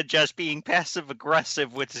of Data just being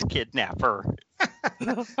passive-aggressive with his kidnapper.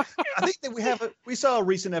 I think that we saw a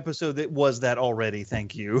recent episode that was that already.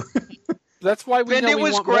 Thank you. That's why we And know it we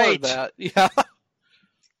was want more of great. that. Yeah.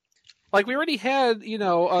 We already had,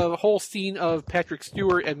 a whole scene of Patrick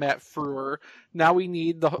Stewart and Matt Frewer. Now we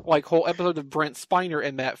need the whole episode of Brent Spiner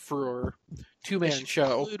and Matt Frewer. Two-man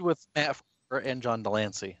show. Include with Matt Frewer and John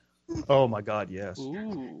Delancey. Oh my God, yes.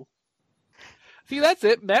 Ooh. See, that's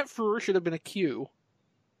it. Matt Frewer should have been a Q.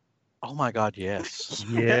 Oh my God, yes.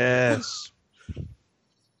 Yes.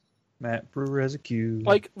 Matt Brewer as a Q.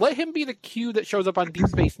 Like, let him be the Q that shows up on Deep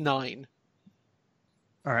Space Nine.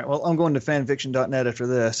 All right, well, I'm going to fanfiction.net after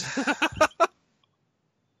this.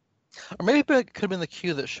 Or maybe it could have been the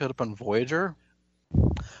Q that showed up on Voyager.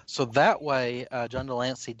 So that way, John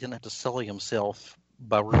Delancey didn't have to sully himself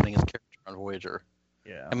by ruining his character on Voyager.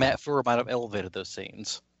 Yeah. And Matt Frewer might have elevated those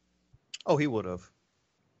scenes. Oh, he would have.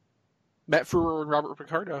 Matt Frewer and Robert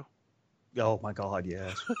Picardo. Oh my God,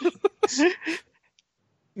 yes.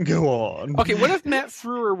 Go on. Okay, what if Matt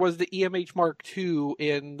Frewer was the EMH Mark II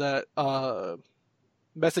in the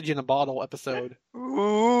Message in a Bottle episode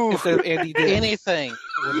Ooh. instead of Andy Dick? Anything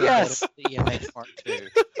would have Yes. been the EMH Mark II.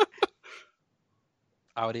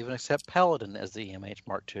 I would even accept Paladin as the EMH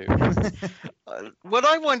Mark II. What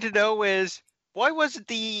I want to know is, why wasn't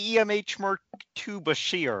the EMH Mark II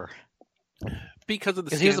Bashir? Because of the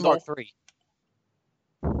Because he's the scandal. Mark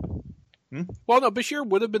III. Well, no, Bashir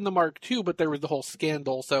would have been the Mark II, but there was the whole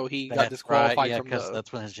scandal, so he got disqualified right, yeah, from because the...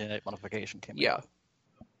 that's when his genetic modification came in. Yeah.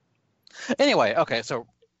 Anyway, okay, so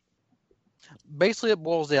basically it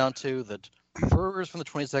boils down to that Frewer's from the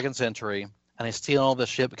 22nd century, and he's stealing all this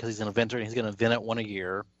shit because he's an inventor, and he's going to invent it one a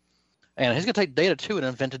year. And he's going to take Data, too, and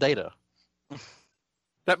invent a Data.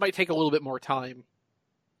 That might take a little bit more time.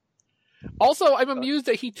 Also, I'm amused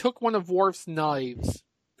that he took one of Worf's knives.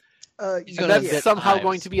 He's And gonna that's invent somehow knives.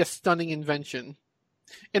 going to be a stunning invention.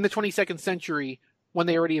 In the 22nd century, when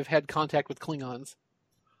they already have had contact with Klingons.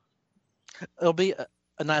 It'll be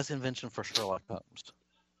a nice invention for Sherlock Holmes.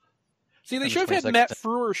 See, they In the should have had 22nd Matt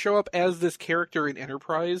Frewer show up as this character in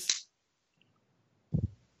Enterprise.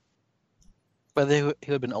 But he would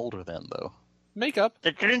have been older then, though. Makeup,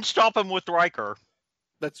 That didn't stop him with Riker.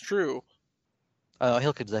 that's true. He'll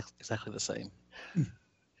look exactly the same.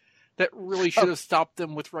 That really should have stopped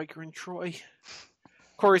them with Riker and Troy.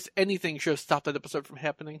 Of course, anything should have stopped that episode from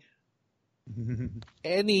happening.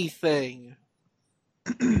 Anything.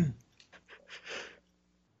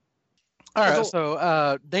 All right,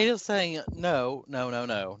 so Data's saying, no,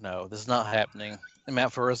 this is not happening. And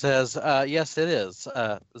Matt Frewer says, yes, it is.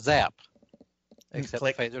 Zap. Except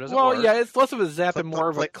Click. the phaser doesn't Well, work. yeah, it's less of a zap Click, and more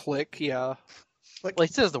of click, a click, yeah. Well, he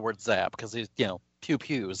says the word zap because he's, pew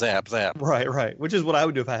pew, zap, zap. Right. Which is what I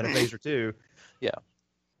would do if I had a phaser too.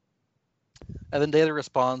 And then Data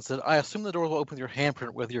responds that I assume the doors will open with your handprint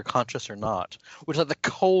whether you're conscious or not, which is like the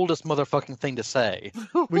coldest motherfucking thing to say.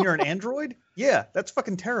 When you're an android? Yeah, that's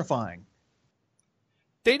fucking terrifying.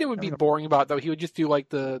 Data would be boring about it, though. He would just do, like,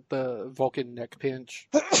 the Vulcan neck pinch.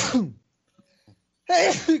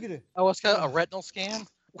 Hey, look at it. Oh, it's got a retinal scan?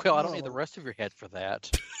 Well, I don't need the rest of your head for that.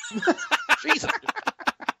 Jesus.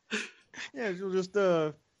 Yeah, you'll just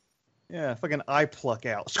fucking eye pluck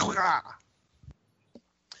out.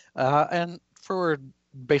 And Frewer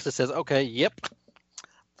basically says, okay, yep,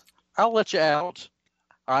 I'll let you out.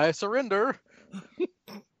 I surrender.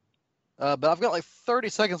 But I've got like 30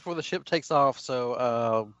 seconds before the ship takes off,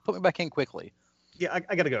 so put me back in quickly. Yeah,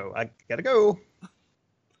 I gotta go. Gotta go.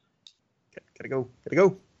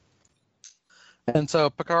 And so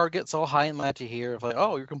Picard gets all high and mighty here. Like,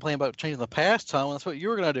 oh, you're complaining about changing the past time? That's what you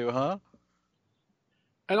were going to do, huh?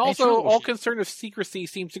 And also, all concern of secrecy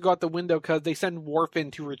seems to go out the window because they send Worf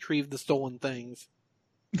in to retrieve the stolen things.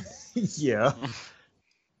 Yeah.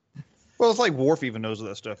 Well, it's like Worf even knows what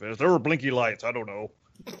that stuff is. There were blinky lights. I don't know.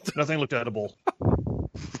 Nothing looked edible.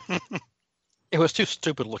 It was too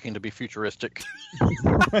stupid looking to be futuristic.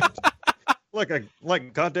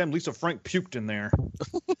 Like goddamn Lisa Frank puked in there.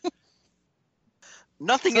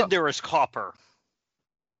 Nothing in there is copper.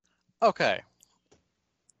 Okay.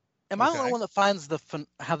 Am I the Okay. only one that finds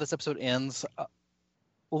how this episode ends a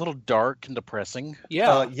little dark and depressing?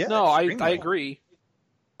 Yeah, Yeah, no, I extremely. agree.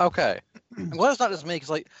 Okay. Well, it's not just me, because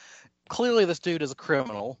like, clearly this dude is a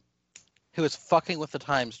criminal who is fucking with the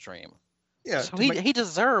time stream. Yeah. So he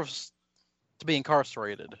deserves to be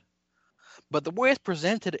incarcerated. But the way it's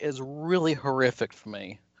presented is really horrific for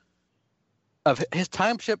me. His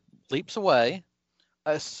time ship leaps away,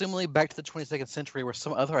 assumingly back to the 22nd century where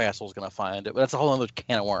some other asshole's going to find it. But that's a whole other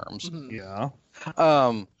can of worms. Mhm.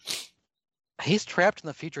 Yeah. He's trapped in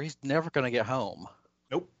the future. He's never going to get home.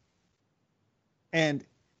 Nope. And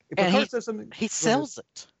if And Picard says something, He sells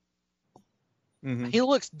it. Mhm. He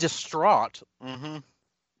looks distraught. Mm-hmm.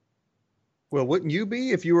 Well, wouldn't you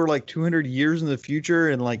be if you were like 200 years in the future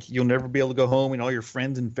and like you'll never be able to go home and all your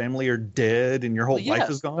friends and family are dead and your whole Well, life yes,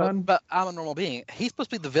 is gone? But I'm a normal being. He's supposed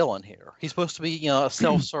to be the villain here. He's supposed to be, a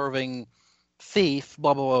self-serving thief,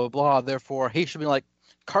 blah, blah, blah, blah. Therefore, he should be like,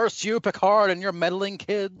 curse you, Picard, and your meddling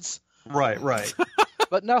kids. Right.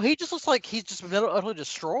 But no, he just looks like he's just been utterly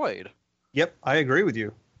destroyed. Yep, I agree with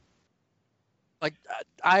you. Like,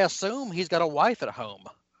 I assume he's got a wife at home.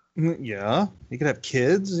 Yeah, he could have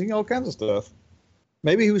kids, all kinds of stuff.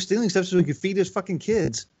 Maybe he was stealing stuff so he could feed his fucking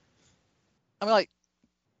kids. I mean, like,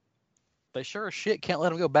 they sure as shit can't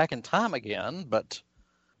let him go back in time again, but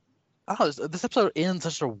I don't know, this episode ends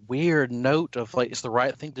such a weird note of, like, it's the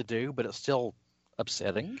right thing to do, but it's still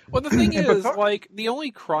upsetting. Well, the thing And is, Picard- like, the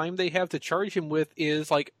only crime they have to charge him with is,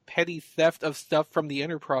 like, petty theft of stuff from the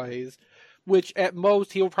Enterprise, which at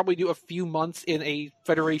most he'll probably do a few months in a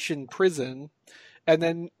Federation prison, and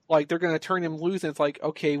then, like, they're going to turn him loose, and it's like,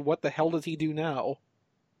 okay, what the hell does he do now?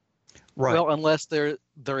 Right. Well, unless there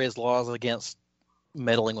is laws against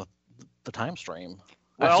meddling with the time stream.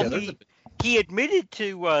 Well, Actually, he admitted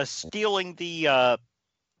to stealing the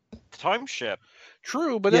time ship.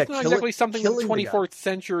 True, but Yeah, that's not exactly something the killing the guy. 24th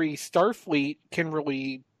century Starfleet can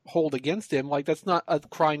really hold against him. Like, that's not a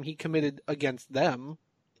crime he committed against them.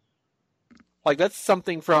 Like, that's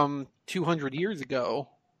something from 200 years ago.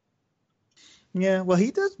 Yeah, well,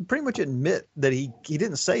 he does pretty much admit that he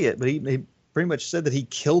didn't say it, but he pretty much said that he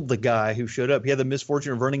killed the guy who showed up. He had the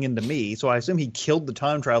misfortune of running into me, so I assume he killed the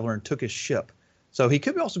time traveler and took his ship. So he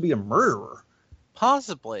could also be a murderer.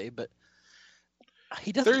 possibly, but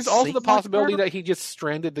he doesn't. There's also seem the like possibility murder. that he just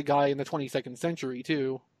stranded the guy in the 22nd century,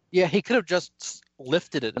 too. Yeah, he could have just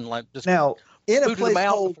lifted it and like just Now, in a booted place him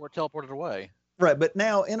out called before it teleported away. right, but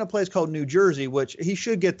now in a place called New Jersey, which he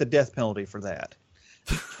should get the death penalty for that.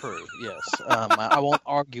 True. Yes. I won't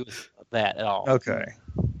argue with that at all. Okay.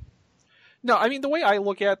 No, I mean, the way I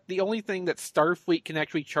look at the only thing that Starfleet can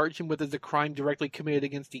actually charge him with is a crime directly committed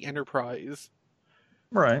against the Enterprise,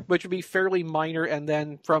 Right. which would be fairly minor, and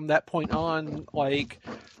then from that point on, like,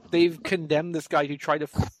 they've condemned this guy to try to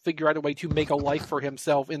figure out a way to make a life for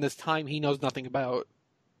himself in this time he knows nothing about.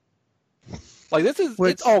 Like, this is,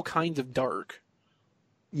 Which- it's all kinds of dark.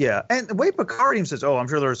 Yeah, and the way Picard even says, "Oh, I'm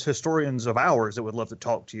sure there's historians of ours that would love to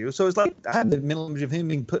talk to you." So it's like I had the mental image of him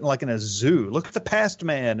being put in like in a zoo. Look at the past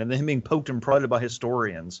man, and then him being poked and prodded by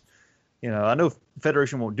historians. I know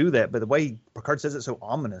Federation won't do that, but the way Picard says it so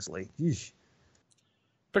ominously. Yeesh.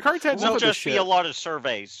 Picard's had enough There'll of this just be shit. a lot of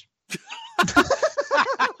surveys.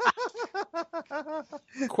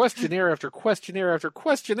 Questionnaire after questionnaire after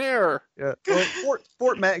questionnaire. Yeah. Well,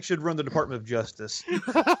 Fort Mac should run the Department of Justice.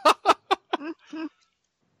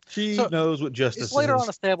 She So, knows what justice It's later is. on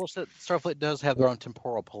established that Starfleet does have their own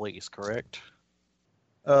temporal police, correct?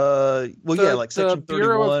 Well, yeah, like the Section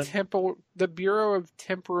Bureau 31. of the Bureau of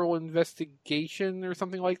Temporal Investigation or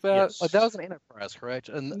something like that. Yes. Like that was an Enterprise, correct?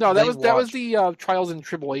 And No, that they was watched- the Trials and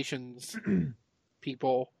Tribulations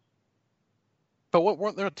people. But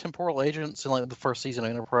weren't there temporal agents in like the first season of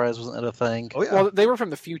Enterprise? Wasn't that a thing? Oh yeah. Well, they were from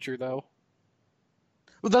the future, though.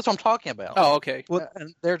 Well, that's what I'm talking about. Oh, okay. Well-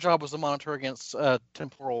 And their job was to monitor against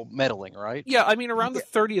temporal meddling, right? Yeah, I mean, around the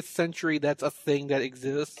 30th century, that's a thing that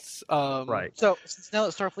exists. Right. So since now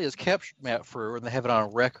that Starfleet has captured Matt Frewer and they have it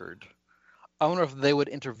on record, I wonder if they would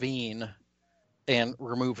intervene and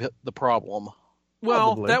remove the problem.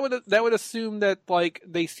 Well, Probably. that would assume that like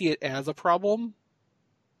they see it as a problem.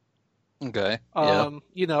 Okay.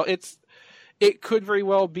 Yeah. It could very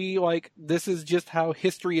well be like this is just how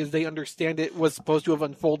history as they understand it was supposed to have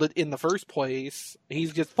unfolded in the first place.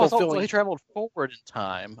 He's just Plus, also, fulfilling. he traveled forward in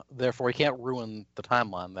time, therefore he can't ruin the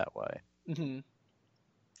timeline that way. Mhm.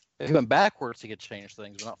 If he went backwards, he could change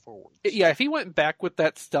things, but not forwards. Yeah, if he went back with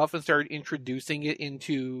that stuff and started introducing it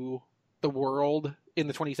into the world in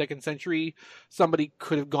the 22nd century, somebody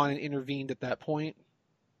could have gone and intervened at that point.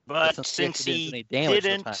 But Since he since didn't do he any damage to the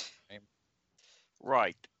didn't, time frame.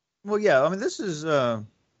 right? Well, yeah. I mean, this is. I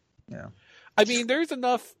mean, there's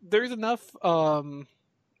enough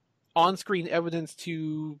on-screen evidence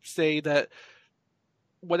to say that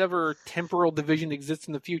whatever temporal division exists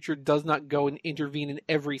in the future does not go and intervene in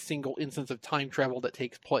every single instance of time travel that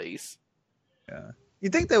takes place.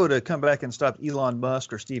 You'd think they would have come back and stopped Elon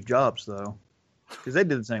Musk or Steve Jobs, though, because they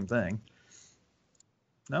did the same thing.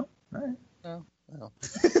 No. All right. No.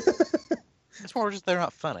 It's more just they're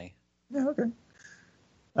not funny. Yeah.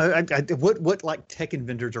 Okay. What like tech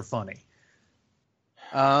inventors are funny?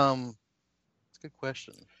 It's a good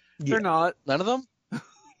question. Yeah. They're not. None of them?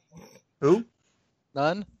 Who?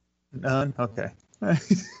 None? None. Okay. But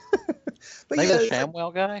Maybe yeah, the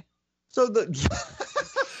ShamWow guy? so the.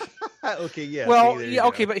 Okay. Yeah. Well, see, there you yeah, go.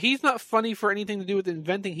 okay, but he's not funny for anything to do with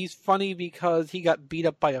inventing. He's funny because he got beat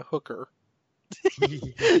up by a hooker.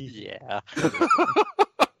 Yeah.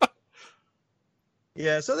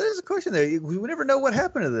 Yeah. So there's a question there. We would never know what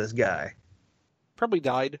happened to this guy. Probably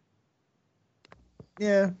died.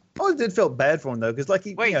 Yeah, I always did feel bad for him though, because like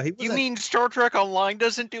he, Wait, you know, he you wasn't- mean Star Trek Online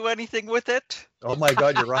doesn't do anything with it? Oh my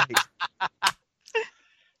God, you're right.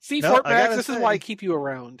 See, No, Fort I Max, gotta this is say- why I keep you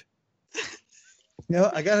around. No,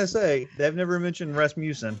 I gotta say they've never mentioned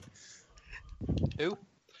Rasmussen. Who?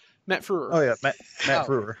 Matt Frewer. Oh yeah, Matt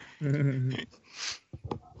Oh. Frewer.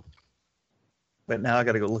 But now I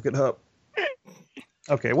gotta go look it up.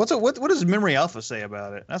 Okay, what does Memory Alpha say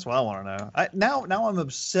about it? That's what I want to know. Now I'm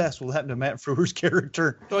obsessed with what happened to Matt Frewer's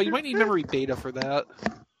character. Well, you might need memory beta for that.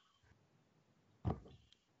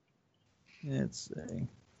 Let's see.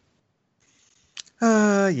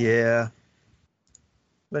 Yeah.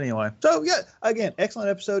 But anyway, so yeah, again, excellent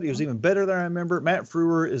episode. It was even better than I remember. Matt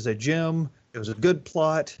Frewer is a gem. It was a good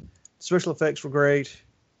plot. Special effects were great.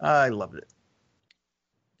 I loved it.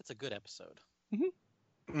 It's a good episode.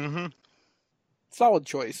 Mm-hmm. Solid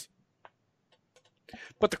choice.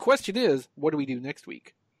 But the question is, what do we do next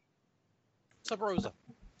week? Sub Rosa.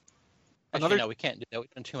 Another- Actually, no, we can't do that. We've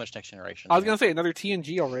done too much Next Generation. I was going to say another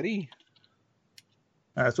TNG already.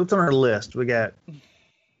 All right, so what's on our list? We got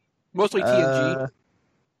Mostly TNG.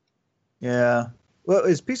 Yeah. Well,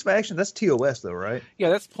 is Piece of Action? That's TOS though, right? Yeah,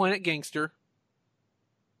 that's Planet Gangster.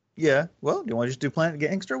 Yeah. Well, do you want to just do Planet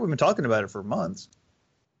Gangster? We've been talking about it for months.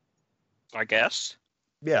 I guess.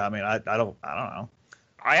 Yeah. I mean, I don't know.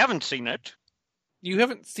 I haven't seen it. You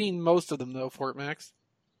haven't seen most of them, though, Fort Max.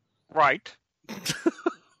 Right.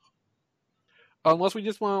 Unless we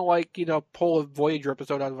just want to, pull a Voyager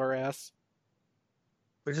episode out of our ass.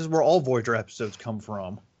 Which is where all Voyager episodes come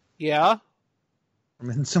from. Yeah?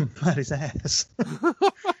 From in somebody's ass.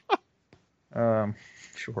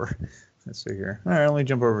 Sure. Let's see here. All right, let me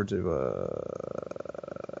jump over to.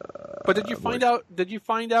 But did you find out? Did you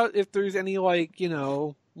find out if there's any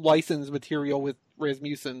licensed material with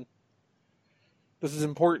Rasmussen? This is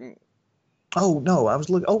important. Oh no, I was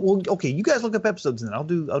looking. Oh well, okay. You guys look up episodes, then I'll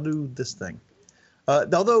do this thing.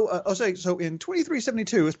 Although I'll say so in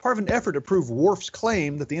 2372, as part of an effort to prove Worf's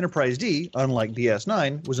claim that the Enterprise D, unlike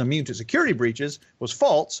DS9, was immune to security breaches, was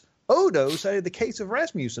false, Odo cited the case of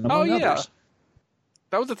Rasmussen among others.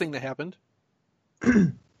 That was the thing that happened.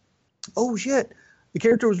 Oh shit! The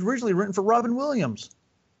character was originally written for Robin Williams.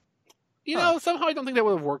 Somehow I don't think that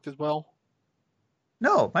would have worked as well.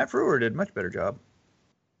 No, Matt Frewer did a much better job.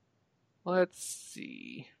 Let's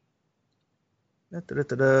see.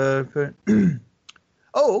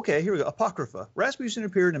 Oh, okay, here we go. Apocrypha. Rasmussen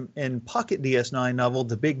appeared in Pocket DS9 novel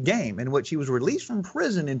The Big Game, in which he was released from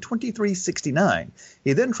prison in 2369.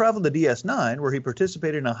 He then traveled to DS9, where he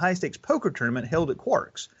participated in a high-stakes poker tournament held at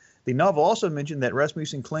Quarks. The novel also mentioned that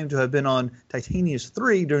Rasmussen claimed to have been on Titanius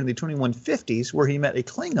 3 during the 2150s, where he met a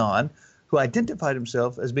Klingon who identified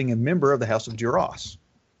himself as being a member of the House of Duras.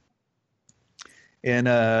 In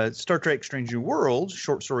Star Trek Strange New Worlds,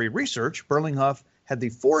 short story research, Berlinghoff had the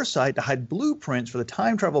foresight to hide blueprints for the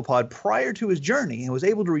time travel pod prior to his journey and was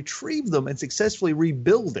able to retrieve them and successfully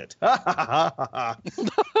rebuild it.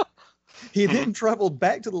 He then traveled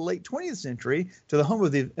back to the late 20th century to the home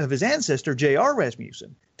of his ancestor, J.R.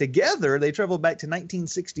 Rasmussen. Together, they traveled back to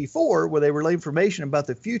 1964, where they relayed information about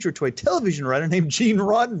the future to a television writer named Gene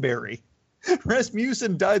Roddenberry.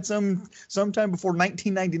 Rasmussen died sometime before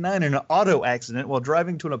 1999 in an auto accident while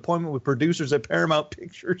driving to an appointment with producers at Paramount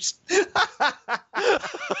Pictures.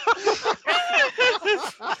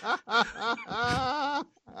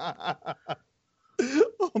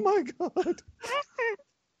 Oh my God.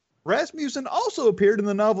 Rasmussen also appeared in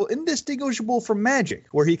the novel Indistinguishable from Magic,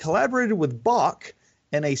 where he collaborated with Bach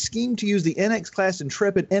in a scheme to use the NX-class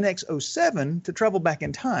Intrepid NX-07 to travel back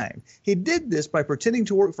in time. He did this by pretending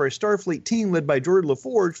to work for a Starfleet team led by Geordi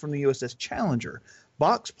LaForge from the USS Challenger.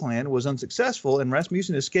 Bach's plan was unsuccessful, and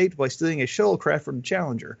Rasmussen escaped by stealing a shuttlecraft from the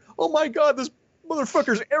Challenger. Oh my God, this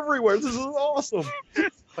motherfucker's everywhere. This is awesome.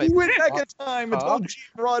 He went back in time and told Gene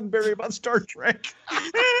Roddenberry about Star Trek.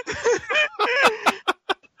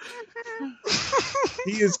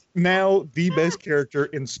 He is now the best character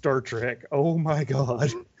in Star Trek. Oh my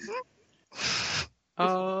God.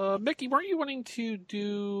 Mickey, weren't you wanting to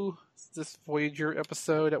do this Voyager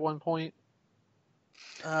episode at one point?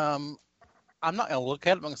 I'm not going to look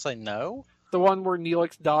at it. I'm going to say no. The one where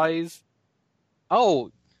Neelix dies?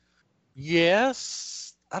 Oh,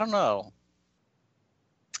 yes. I don't know.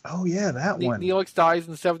 Oh yeah, that one. Neelix dies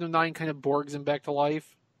and 7 of 9 kind of Borgs him back to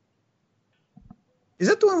life. Is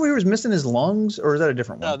that the one where he was missing his lungs, or is that a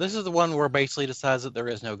different one? No, this is the one where basically decides that there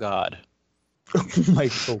is no God.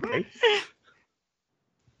 Like, okay.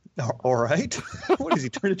 All right. What does he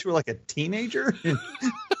turn into, like a teenager?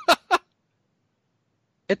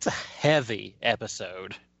 It's a heavy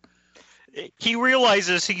episode. He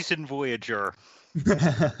realizes he's in Voyager.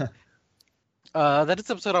 That is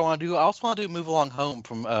the episode I want to do. I also want to do Move Along Home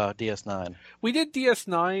from DS9. We did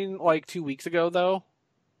DS9 like 2 weeks ago, though.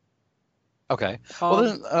 Okay.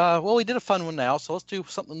 Well, we did a fun one now, so let's do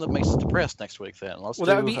something that makes us depressed next week then.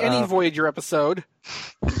 That would be any Voyager episode.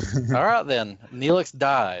 All right, then. Neelix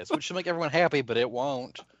dies, which should make everyone happy, but it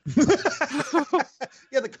won't.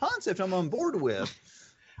 Yeah, the concept I'm on board with.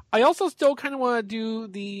 I also still kind of want to do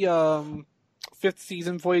the 5th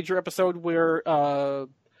season Voyager episode where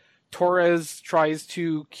Torres tries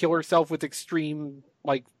to kill herself with extreme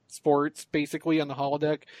like sports, basically, on the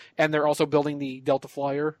holodeck, and they're also building the Delta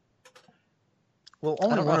Flyer. Well, I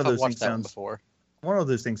only don't know one if of I've those watched things that one sounds. before. One of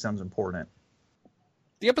those things sounds important.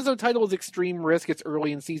 The episode title is Extreme Risk. It's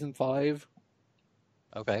early in season 5.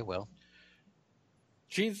 Okay, well.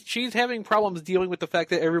 She's having problems dealing with the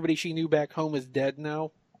fact that everybody she knew back home is dead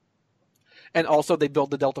now. And also they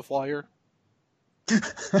build the Delta Flyer.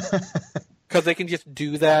 Because they can just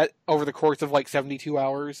do that over the course of like 72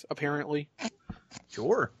 hours, apparently.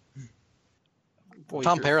 Sure. Voyager.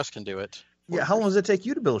 Tom Paris can do it. Yeah, how long does it take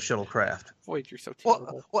you to build a shuttlecraft? Voyager's so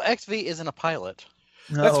terrible. Well, XV isn't a pilot.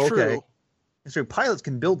 That's Oh, true. okay. So pilots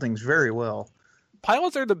can build things very well.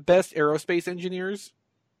 Pilots are the best aerospace engineers.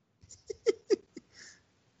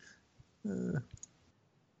 They're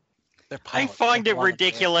I pilots. find They it fly in the air.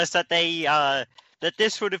 ridiculous that they that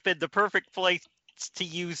this would have been the perfect place to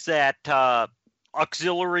use that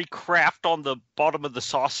auxiliary craft on the bottom of the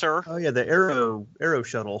saucer. Oh yeah, the aero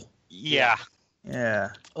shuttle. Yeah. Yeah.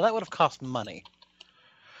 Well, that would have cost money.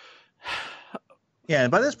 Yeah,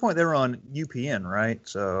 and by this point they were on UPN, right?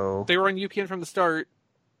 So They were on UPN from the start.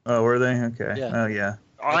 oh, were they? Okay. Yeah. Oh yeah.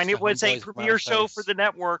 And the it was a Homeboys from premiere Outer show Space. for the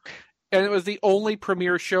network. And it was the only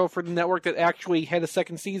premiere show for the network that actually had a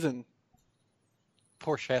second season.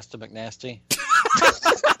 Poor Shasta McNasty.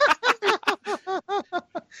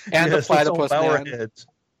 And Yes, the let's all Platypus bow our Man. heads.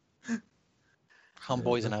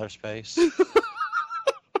 Homeboys in Outer Space.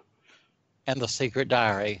 And The Secret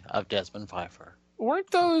Diary of Desmond Pfeiffer.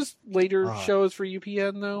 Weren't those later Ah. shows for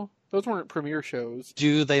UPN, though? Those weren't premiere shows.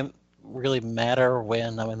 Do they really matter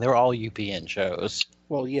when? I mean, they were all UPN shows.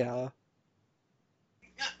 Well, yeah.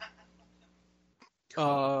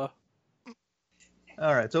 All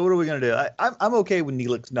right. So what are we gonna do? I'm okay with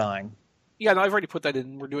Neelix dying. Yeah, no, I've already put that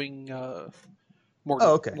in. We're doing Mortal,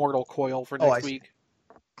 Oh, okay. Mortal Coil for Oh, next I see. week.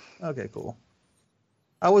 Okay, cool.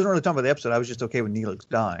 I wasn't really talking about the episode. I was just okay with Neelix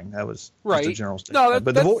dying. That was just a Right. general No, statement.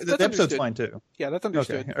 But the that's episode's understood. fine too. Yeah, that's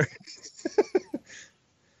understood. Okay.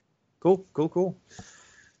 Cool.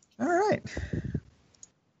 All right.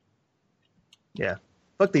 Yeah.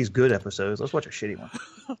 Fuck these good episodes. Let's watch a shitty one.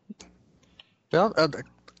 Well,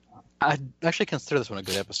 I actually consider this one a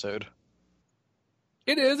good episode.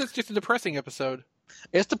 It is. It's just a depressing episode.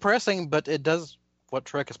 It's depressing, but it does what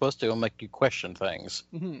Trek is supposed to do and make you question things.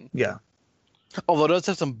 Hmm. Yeah. Although it does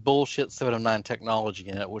have some bullshit 7 of 9 technology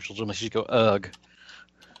in it, which will just make you go, ugh.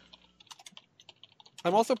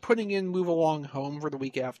 I'm also putting in Move Along Home for the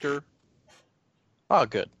week after. Oh,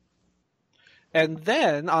 good. And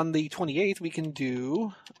then on the 28th, we can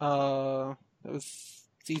do, that was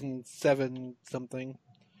season 7 something.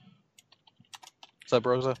 Sub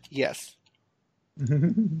Rosa. Yes.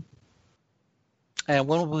 And when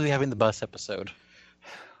will we be having the bus episode?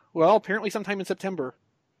 Well, apparently sometime in September.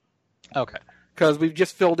 Okay. Because we've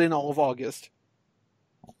just filled in all of August.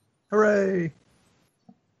 Hooray!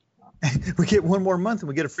 We get one more month and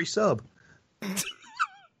we get a free sub.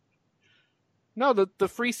 No, the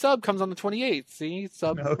free sub comes on the 28th. See?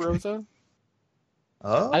 Sub Okay. Rosa.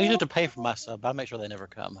 Oh. I usually have to pay for my sub, but I make sure they never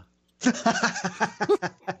come.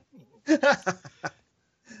 I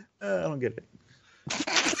don't get it.